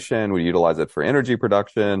thermoregulation. We utilize it for energy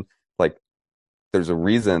production. Like there's a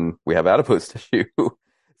reason we have adipose tissue.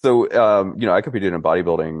 So, I competed in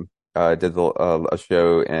bodybuilding. I did a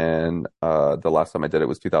show and the last time I did it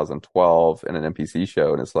was 2012 in an NPC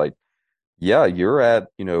show. And it's like, yeah, you're at,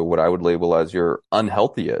 what I would label as your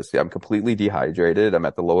unhealthiest. Yeah, I'm completely dehydrated. I'm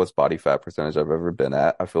at the lowest body fat percentage I've ever been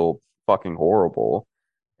at. I feel fucking horrible.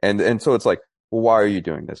 And so it's like, well, why are you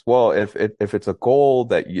doing this? Well, if it's a goal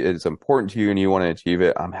that is important to you and you want to achieve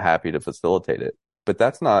it, I'm happy to facilitate it. But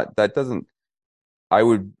that doesn't, I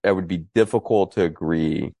would be difficult to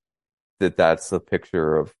agree that that's the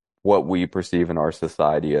picture of what we perceive in our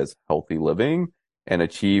society as healthy living and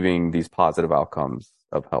achieving these positive outcomes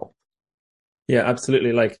of health. Yeah,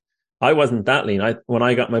 absolutely. Like I wasn't that lean. When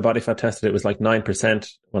I got my body fat tested, it was like 9%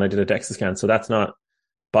 when I did a DEXA scan. So that's not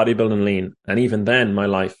bodybuilding lean. And even then, my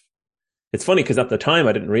life, it's funny because at the time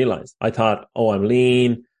I didn't realize. I thought, oh, I'm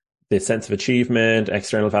lean, the sense of achievement,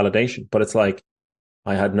 external validation. But it's like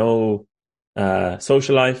I had no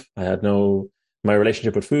social life. My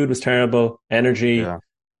relationship with food was terrible, energy,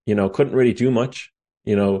 Yeah. couldn't really do much,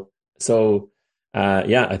 So,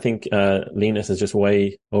 yeah, I think leanness is just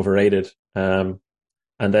way overrated. And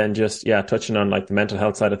then just, yeah, touching on like the mental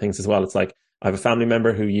health side of things as well. It's like I have a family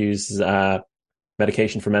member who uses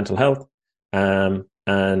medication for mental health, and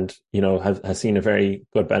has seen a very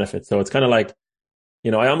good benefit. So it's kind of like,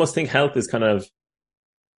 I almost think health is kind of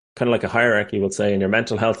like a hierarchy, we'll say, and your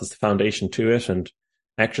mental health is the foundation to it, and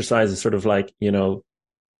exercise is sort of like,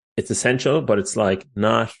 it's essential, but it's like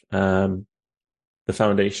not the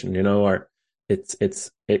foundation, or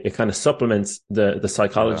it kind of supplements the Yeah.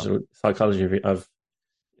 psychology of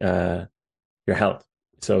your health.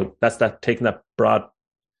 So that's that taking that broad,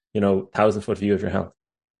 1,000-foot view of your health.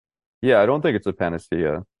 Yeah, I don't think it's a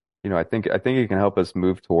panacea. I think it can help us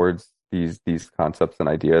move towards these concepts and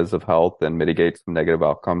ideas of health and mitigate some negative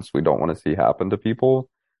outcomes we don't want to see happen to people,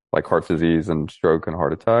 like heart disease and stroke and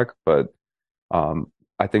heart attack. But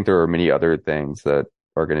I think there are many other things that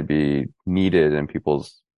are going to be needed in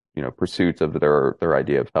people's, pursuits of their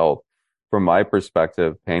idea of health. From my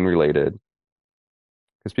perspective, pain related,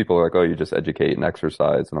 because people are like, oh, you just educate and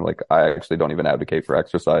exercise. And I'm like, I actually don't even advocate for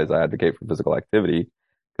exercise. I advocate for physical activity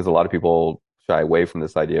because a lot of people shy away from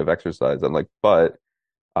this idea of exercise. I'm like, but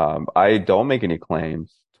I don't make any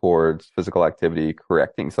claims towards physical activity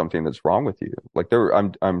correcting something that's wrong with you. Like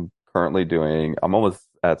I'm currently I'm almost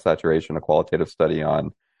at saturation, a qualitative study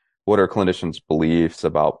on what are clinicians' beliefs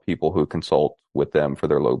about people who consult with them for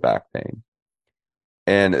their low back pain.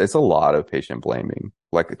 And it's a lot of patient blaming,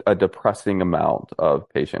 like a depressing amount of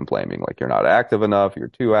patient blaming. Like you're not active enough, you're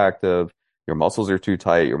too active, your muscles are too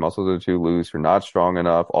tight, your muscles are too loose, you're not strong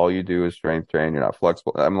enough, all you do is strength train, you're not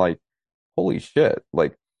flexible. I'm like, holy shit.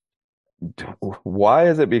 Like, why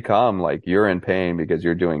has it become like you're in pain because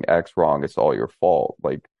you're doing X wrong? It's all your fault.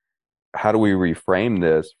 Like, how do we reframe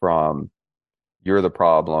this from you're the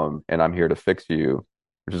problem and I'm here to fix you,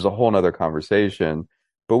 which is a whole nother conversation.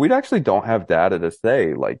 But we actually don't have data to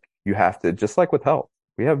say like you have to, just like with health,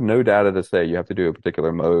 we have no data to say you have to do a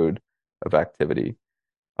particular mode of activity.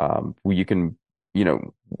 You can,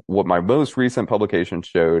 what my most recent publication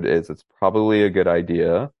showed is it's probably a good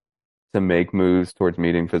idea to make moves towards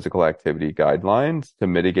meeting physical activity guidelines to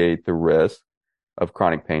mitigate the risk of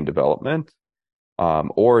chronic pain development,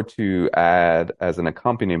 or to add as an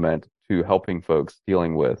accompaniment to helping folks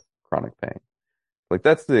dealing with chronic pain. Like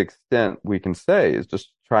that's the extent we can say is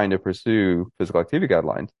just trying to pursue physical activity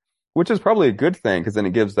guidelines, which is probably a good thing because then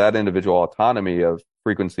it gives that individual autonomy of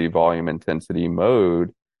frequency, volume, intensity,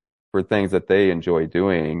 mode for things that they enjoy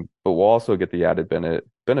doing, but we'll also get the added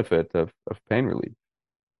benefit of pain relief.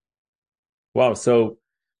 Wow. So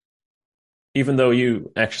even though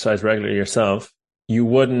you exercise regularly yourself, you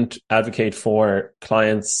wouldn't advocate for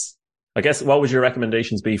clients. I guess what would your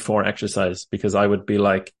recommendations be for exercise? Because I would be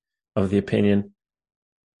like of the opinion,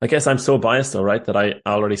 I guess I'm so biased though, right? That I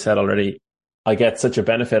already said I get such a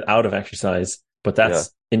benefit out of exercise, but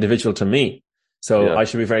that's individual to me. So I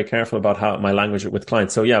should be very careful about how my language with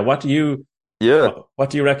clients. So what do you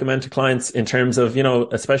recommend to clients in terms of,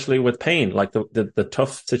 especially with pain, like the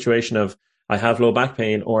tough situation of I have low back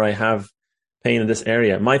pain or I have pain in this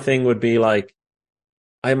area. My thing would be like,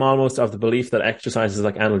 I'm almost of the belief that exercise is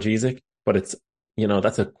like analgesic, but it's,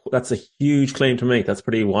 that's a huge claim to make. That's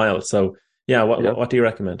pretty wild. So what do you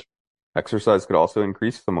recommend? Exercise could also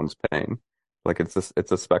increase someone's pain. Like it's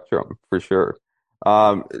a spectrum for sure.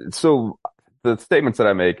 So the statements that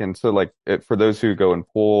I make, and so like for those who go and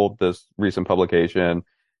pull this recent publication,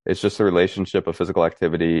 it's just the relationship of physical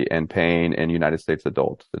activity and pain in United States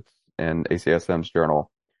adults. It's in ACSM's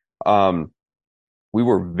journal. We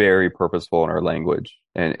were very purposeful in our language,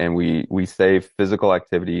 and we say physical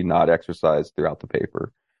activity, not exercise, throughout the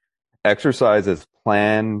paper. Exercise is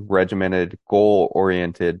planned, regimented,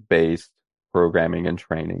 goal-oriented based programming and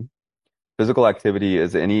training. Physical activity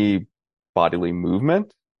is any bodily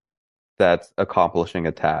movement that's accomplishing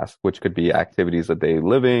a task, which could be activities of daily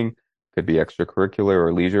living, could be extracurricular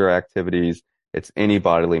or leisure activities. It's any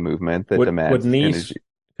bodily movement that demands energy.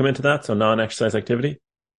 Come into that? So non-exercise activity?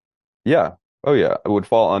 Yeah. Oh, yeah. It would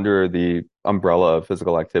fall under the umbrella of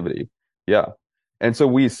physical activity. Yeah. And so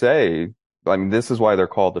we say, this is why they're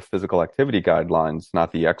called the physical activity guidelines,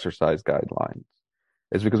 not the exercise guidelines.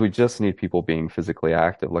 It's because we just need people being physically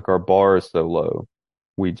active. Like our bar is so low.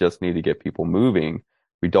 We just need to get people moving.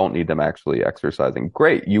 We don't need them actually exercising.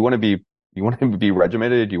 Great. You want to be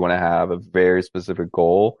regimented. You want to have a very specific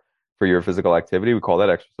goal for your physical activity. We call that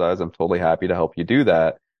exercise. I'm totally happy to help you do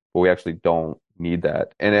that, but we actually don't need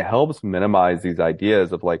that. And it helps minimize these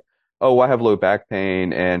ideas of like, oh, I have low back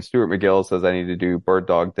pain and Stuart McGill says I need to do bird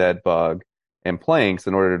dog, dead bug and planks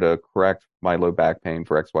in order to correct my low back pain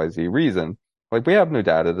for XYZ reason. Like we have no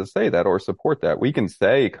data to say that or support that. We can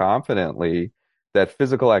say confidently that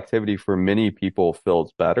physical activity for many people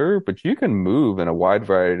feels better, but you can move in a wide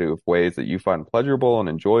variety of ways that you find pleasurable and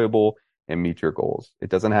enjoyable and meet your goals. It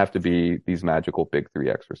doesn't have to be these magical big three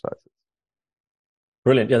exercises.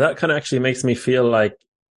 Brilliant. Yeah, that kind of actually makes me feel like,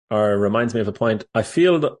 or reminds me of a point. I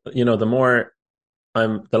feel that,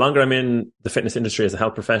 the longer I'm in the fitness industry as a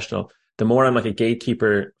health professional, the more I'm like a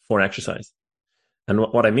gatekeeper for exercise. And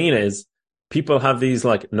what I mean is people have these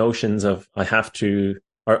like notions of I have to,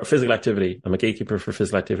 or physical activity. I'm a gatekeeper for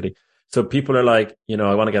physical activity. So people are like,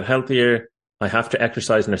 I want to get healthier. I have to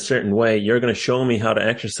exercise in a certain way. You're going to show me how to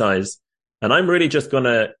exercise. And I'm really just going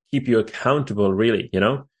to keep you accountable, really, you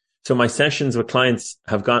know? So my sessions with clients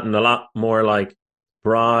have gotten a lot more like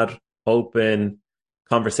broad, open,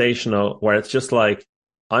 conversational, where it's just like,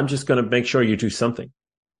 I'm just going to make sure you do something.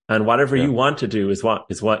 And whatever Yeah. you want to do is what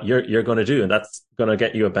you're going to do. And that's going to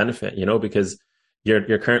get you a benefit, you know, because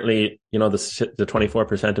you're currently, you know, the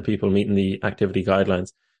 24% of people meeting the activity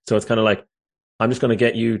guidelines. So it's kind of like, I'm just going to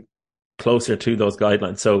get you closer to those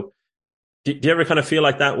guidelines. So do you ever kind of feel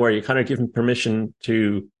like that where you kind of give permission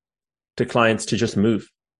to clients to just move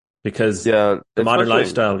because Yeah, the modern especially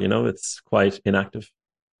lifestyle, you know, it's quite inactive.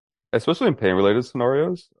 especially in pain related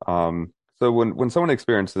scenarios. So when someone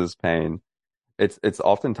experiences pain, it's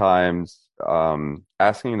oftentimes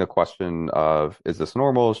asking the question of, is this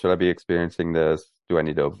normal? Should I be experiencing this? Do I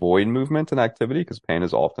need to avoid movement and activity? Because pain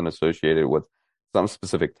is often associated with some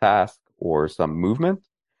specific task or some movement.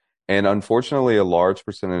 And unfortunately, a large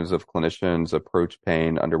percentage of clinicians approach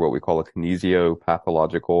pain under what we call a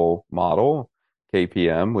kinesiopathological model,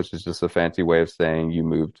 KPM, which is just a fancy way of saying you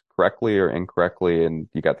moved correctly or incorrectly and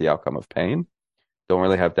you got the outcome of pain. Don't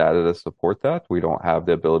really have data to support that. We don't have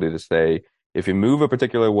the ability to say if you move a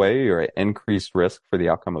particular way, you're at increased risk for the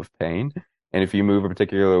outcome of pain. And if you move a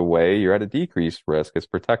particular way, you're at a decreased risk. It's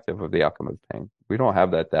protective of the outcome of pain. We don't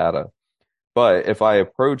have that data. But if I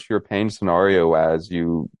approach your pain scenario as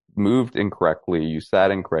you moved incorrectly, you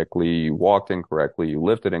sat incorrectly, you walked incorrectly, you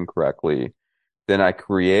lifted incorrectly, then I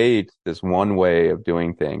create this one way of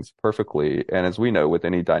doing things perfectly. And as we know, with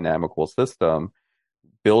any dynamical system,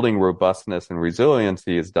 building robustness and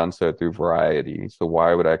resiliency is done so through variety. So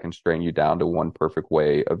why would I constrain you down to one perfect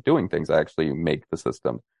way of doing things? I actually make the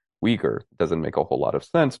system weaker. It doesn't make a whole lot of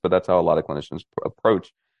sense, but that's how a lot of clinicians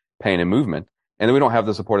approach pain and movement. And then we don't have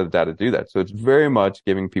the supportive data to do that. So it's very much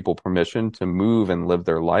giving people permission to move and live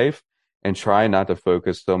their life and try not to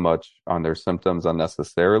focus so much on their symptoms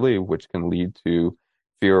unnecessarily, which can lead to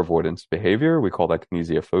fear avoidance behavior. We call that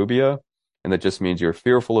kinesiophobia. And that just means you're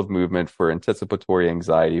fearful of movement for anticipatory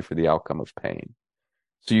anxiety for the outcome of pain.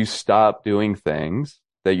 So you stop doing things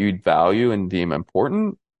that you'd value and deem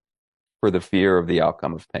important for the fear of the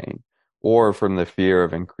outcome of pain or from the fear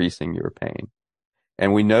of increasing your pain.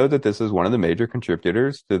 And we know that this is one of the major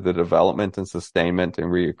contributors to the development and sustainment and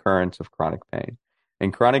reoccurrence of chronic pain.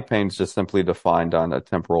 And chronic pain is just simply defined on a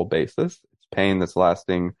temporal basis. It's pain that's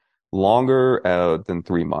lasting longer than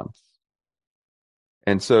 3 months.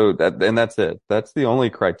 And so that's it. That's the only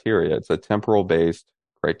criteria. It's a temporal based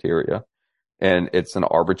criteria and it's an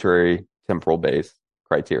arbitrary temporal based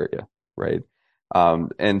criteria, right?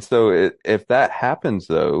 And so if that happens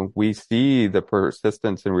though, we see the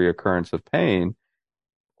persistence and reoccurrence of pain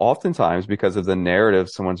oftentimes because of the narrative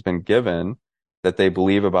someone's been given that they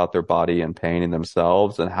believe about their body and pain in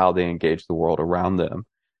themselves and how they engage the world around them.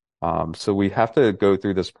 So we have to go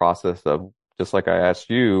through this process of, just like I asked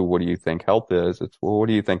you, what do you think health is? It's, well, what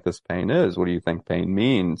do you think this pain is? What do you think pain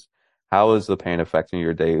means? How is the pain affecting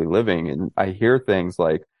your daily living? And I hear things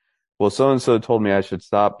like, well, so-and-so told me I should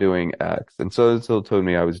stop doing X, and so-and-so told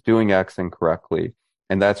me I was doing X incorrectly,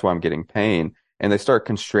 and that's why I'm getting pain. And they start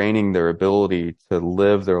constraining their ability to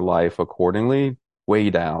live their life accordingly way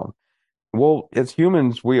down. Well, as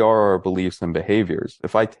humans, we are our beliefs and behaviors.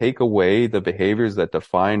 If I take away the behaviors that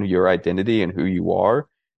define your identity and who you are,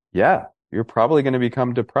 yeah, you're probably going to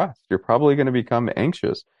become depressed. You're probably going to become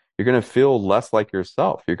anxious. You're going to feel less like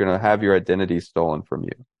yourself. You're going to have your identity stolen from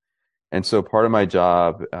you. And so part of my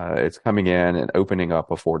job, is coming in and opening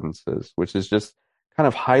up affordances, which is just kind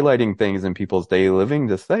of highlighting things in people's daily living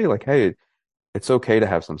to say like, hey, it's okay to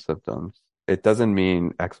have some symptoms. It doesn't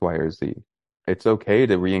mean X, Y, or Z. It's okay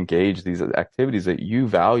to re-engage these activities that you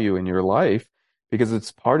value in your life because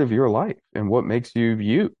it's part of your life and what makes you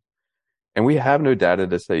you. And we have no data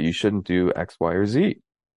to say you shouldn't do X, Y, or Z.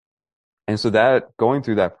 And so that going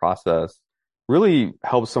through that process really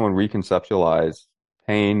helps someone reconceptualize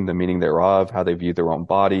pain, the meaning thereof, how they view their own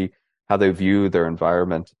body, how they view their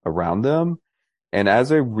environment around them. And as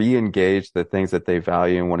they re-engage the things that they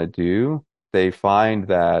value and want to do, they find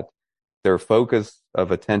that their focus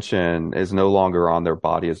of attention is no longer on their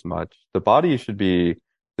body as much. The body should be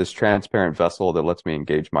this transparent vessel that lets me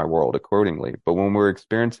engage my world accordingly. But when we're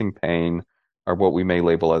experiencing pain or what we may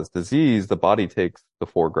label as disease, the body takes the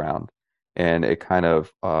foreground and it kind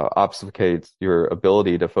of obfuscates your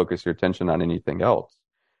ability to focus your attention on anything else.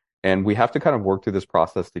 And we have to kind of work through this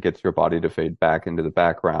process to get your body to fade back into the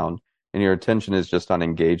background and your attention is just on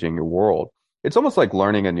engaging your world. It's almost like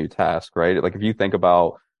learning a new task, right? Like if you think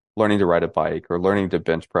about learning to ride a bike or learning to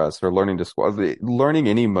bench press or learning to squat, learning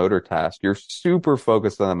any motor task, you're super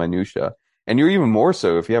focused on the minutia. And you're even more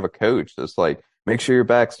so if you have a coach that's like, make sure your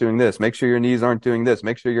back's doing this, make sure your knees aren't doing this,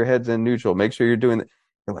 make sure your head's in neutral, make sure you're doing that.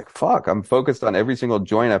 You're like, fuck, I'm focused on every single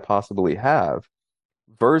joint I possibly have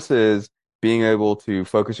versus being able to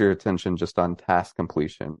focus your attention just on task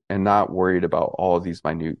completion and not worried about all of these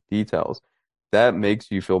minute details. That makes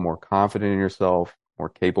you feel more confident in yourself, more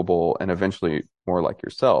capable, and eventually more like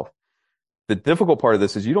yourself. The difficult part of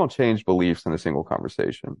this is you don't change beliefs in a single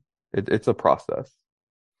conversation. It's a process.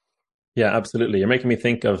 Yeah, absolutely. You're making me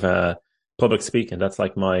think of public speaking. That's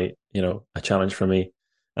like my, a challenge for me.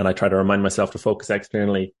 And I try to remind myself to focus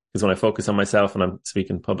externally because when I focus on myself and I'm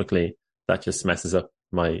speaking publicly, that just messes up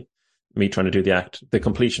me trying to do the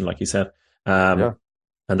completion, like you said. Yeah.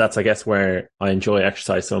 And that's, I guess, where I enjoy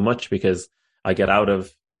exercise so much because I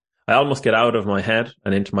almost get out of my head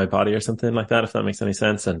and into my body or something like that, if that makes any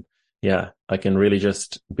sense. And yeah, I can really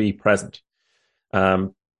just be present.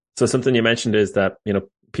 So something you mentioned is that,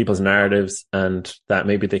 people's narratives and that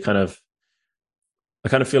maybe I kind of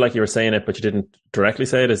feel like you were saying it, but you didn't directly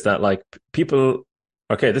say it, is that like people,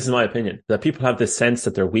 okay, this is my opinion, that people have this sense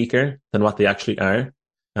that they're weaker than what they actually are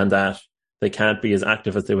and that they can't be as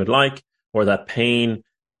active as they would like, or that pain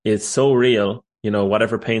is so real,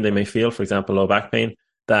 whatever pain they may feel, for example, low back pain,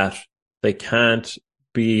 that they can't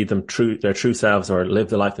be their true selves or live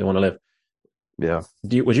the life they want to live. Yeah.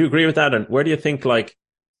 Would you agree with that? And where do you think like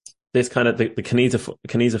this kind of the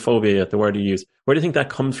kinesiophobia, the word you use, where do you think that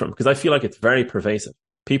comes from? Because I feel like it's very pervasive.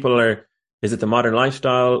 Is it the modern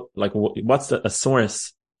lifestyle? Like what's a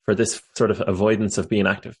source for this sort of avoidance of being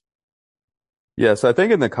active? Yeah, so I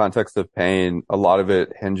think in the context of pain, a lot of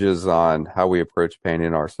it hinges on how we approach pain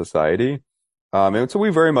in our society. And so we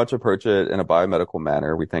very much approach it in a biomedical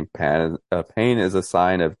manner. We think pain is a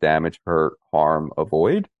sign of damage, hurt, harm,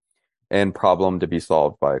 avoid, and problem to be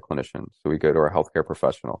solved by a clinician. So we go to our healthcare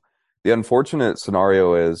professional. The unfortunate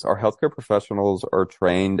scenario is our healthcare professionals are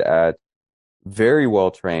very well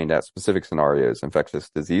trained at specific scenarios, infectious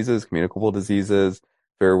diseases, communicable diseases,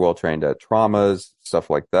 very well trained at traumas, stuff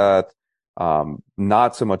like that.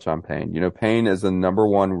 Not so much on pain. Pain is the number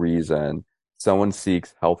one reason someone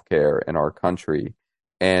seeks healthcare in our country.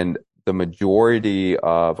 And the majority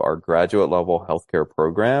of our graduate level healthcare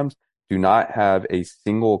programs do not have a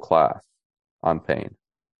single class on pain.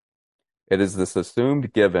 It is this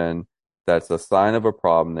assumed given that's a sign of a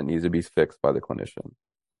problem that needs to be fixed by the clinician.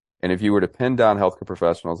 And if you were to pin down healthcare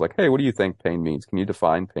professionals like, hey, what do you think pain means? Can you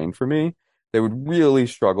define pain for me? They would really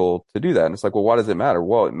struggle to do that. And it's like, well, why does it matter?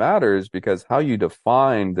 Well, it matters because how you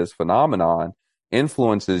define this phenomenon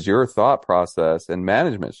influences your thought process and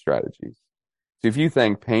management strategies. So if you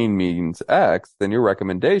think pain means X, then your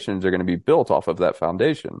recommendations are going to be built off of that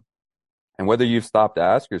foundation. And whether you've stopped to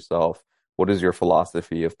ask yourself, what is your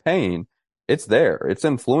philosophy of pain? It's there. It's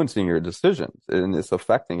influencing your decisions and it's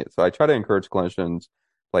affecting it. So I try to encourage clinicians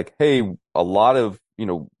like, hey, a lot of,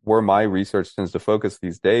 where my research tends to focus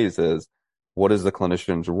these days is what is the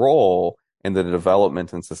clinician's role in the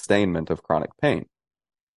development and sustainment of chronic pain?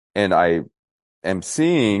 And I am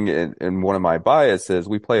seeing in one of my biases,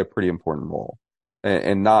 we play a pretty important role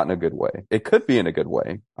and not in a good way. It could be in a good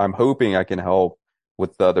way. I'm hoping I can help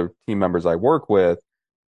with the other team members I work with,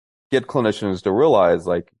 get clinicians to realize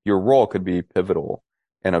like your role could be pivotal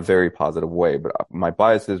in a very positive way. But my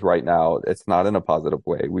bias is right now, it's not in a positive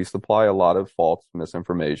way. We supply a lot of false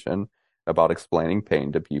misinformation about explaining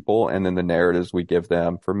pain to people. And then the narratives we give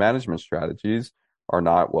them for management strategies are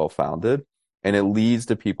not well founded. And it leads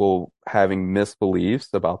to people having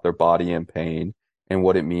misbeliefs about their body and pain and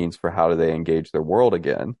what it means for how do they engage their world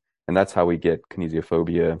again. And that's how we get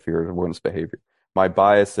kinesiophobia and fear avoidance behavior. My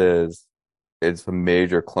bias is it's a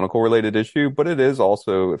major clinical related issue, but it is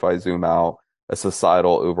also, if I zoom out, a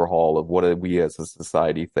societal overhaul of what we as a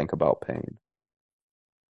society think about pain.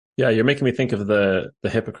 Yeah, you're making me think of the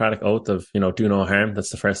Hippocratic Oath of, do no harm.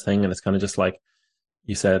 That's the first thing. And it's kind of just like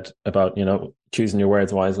you said about, choosing your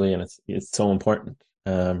words wisely. And it's so important.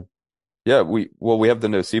 Yeah, we have the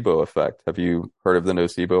nocebo effect. Have you heard of the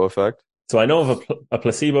nocebo effect? So I know of a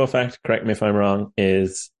placebo effect, correct me if I'm wrong,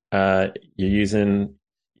 is you're engaging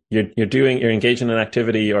in an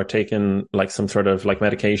activity or taking like some sort of like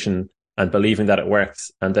medication and believing that it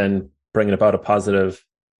works and then bringing about a positive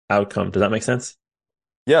outcome. Does that make sense?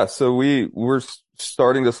 Yeah, so we're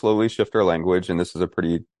starting to slowly shift our language, and this is a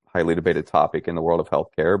pretty highly debated topic in the world of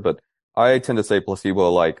healthcare, but I tend to say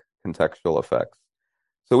placebo-like contextual effects.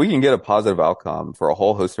 So we can get a positive outcome for a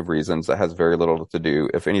whole host of reasons that has very little to do,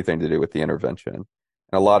 if anything, to do with the intervention. And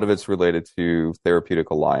a lot of it's related to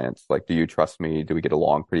therapeutic alliance. Like, do you trust me? Do we get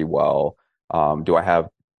along pretty well? Do I have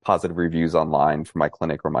positive reviews online for my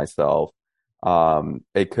clinic or myself?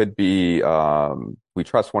 It could be we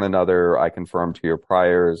trust one another. I confirm to your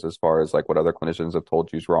priors as far as like what other clinicians have told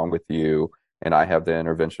you is wrong with you, and I have the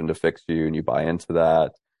intervention to fix you, and you buy into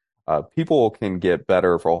that. People can get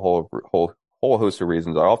better for a whole host of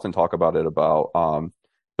reasons. I often talk about it about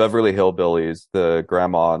Beverly Hillbillies. The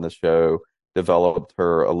grandma on the show developed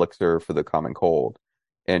her elixir for the common cold,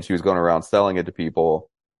 and she was going around selling it to people.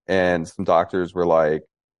 And some doctors were like,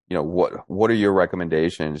 you know, what are your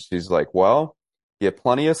recommendations? She's like, well, get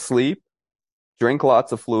plenty of sleep, drink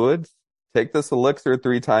lots of fluids, take this elixir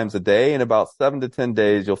 3 times a day. In about 7 to 10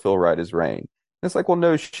 days, you'll feel right as rain. And it's like, well,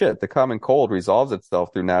 no shit. The common cold resolves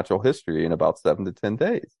itself through natural history in about 7 to 10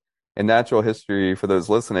 days. And natural history, for those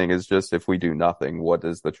listening, is just if we do nothing, what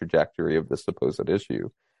is the trajectory of this supposed issue?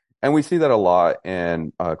 And we see that a lot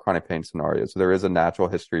in chronic pain scenarios. There is a natural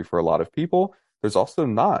history for a lot of people. There's also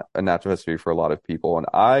not a natural history for a lot of people. And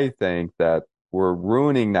I think that we're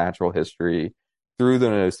ruining natural history through the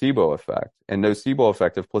nocebo effect. And nocebo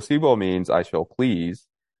effect, if placebo means I shall please,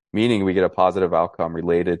 meaning we get a positive outcome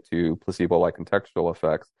related to placebo-like contextual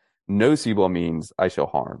effects, nocebo means I shall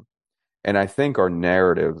harm. And I think our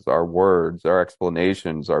narratives, our words, our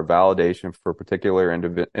explanations, our validation for particular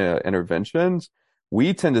interventions,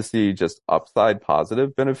 we tend to see just upside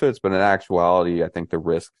positive benefits, but in actuality, I think the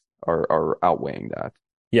risks are outweighing that.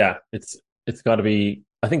 Yeah, it's got to be,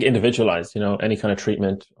 I think, individualized, any kind of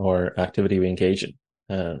treatment or activity we engage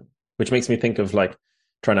in, which makes me think of like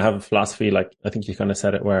trying to have a philosophy, like I think you kind of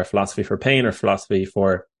said it, where philosophy for pain or philosophy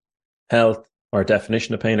for health or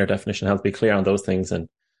definition of pain or definition of health, be clear on those things and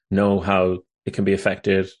know how it can be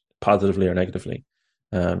affected positively or negatively.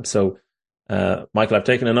 So Michael, I've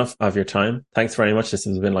taken enough of your time. Thanks very much. This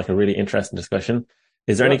has been like a really interesting discussion.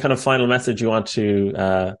 Is there any kind of final message you want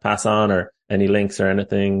to pass on, or any links or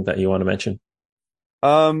anything that you want to mention?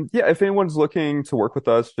 If anyone's looking to work with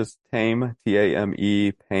us, just tame,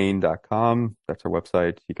 T-A-M-E, pain.com. That's our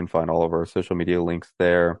website. You can find all of our social media links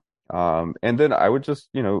there. And then I would just,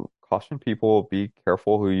 caution people, be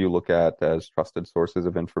careful who you look at as trusted sources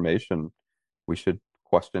of information. We should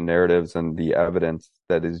question narratives and the evidence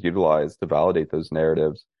that is utilized to validate those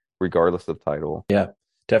narratives, regardless of title. Yeah,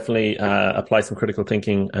 definitely apply some critical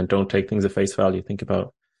thinking and don't take things at face value. Think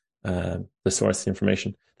about the source of the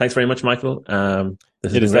information. Thanks very much, Michael.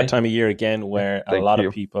 It is that time of year again where a lot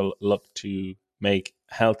of people look to make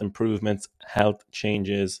health improvements, health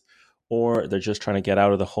changes, or they're just trying to get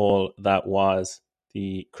out of the hole that was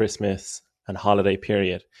the Christmas and holiday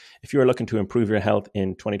period. If you're looking to improve your health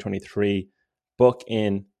in 2023, book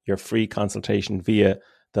in your free consultation via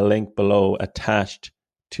the link below attached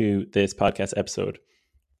to this podcast episode.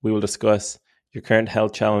 We will discuss your current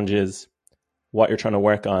health challenges, what you're trying to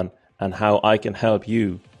work on, and how I can help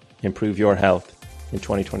you improve your health in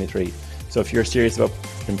 2023. So if you're serious about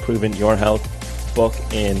improving your health, book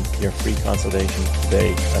in your free consultation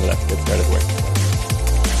today and let's get started working.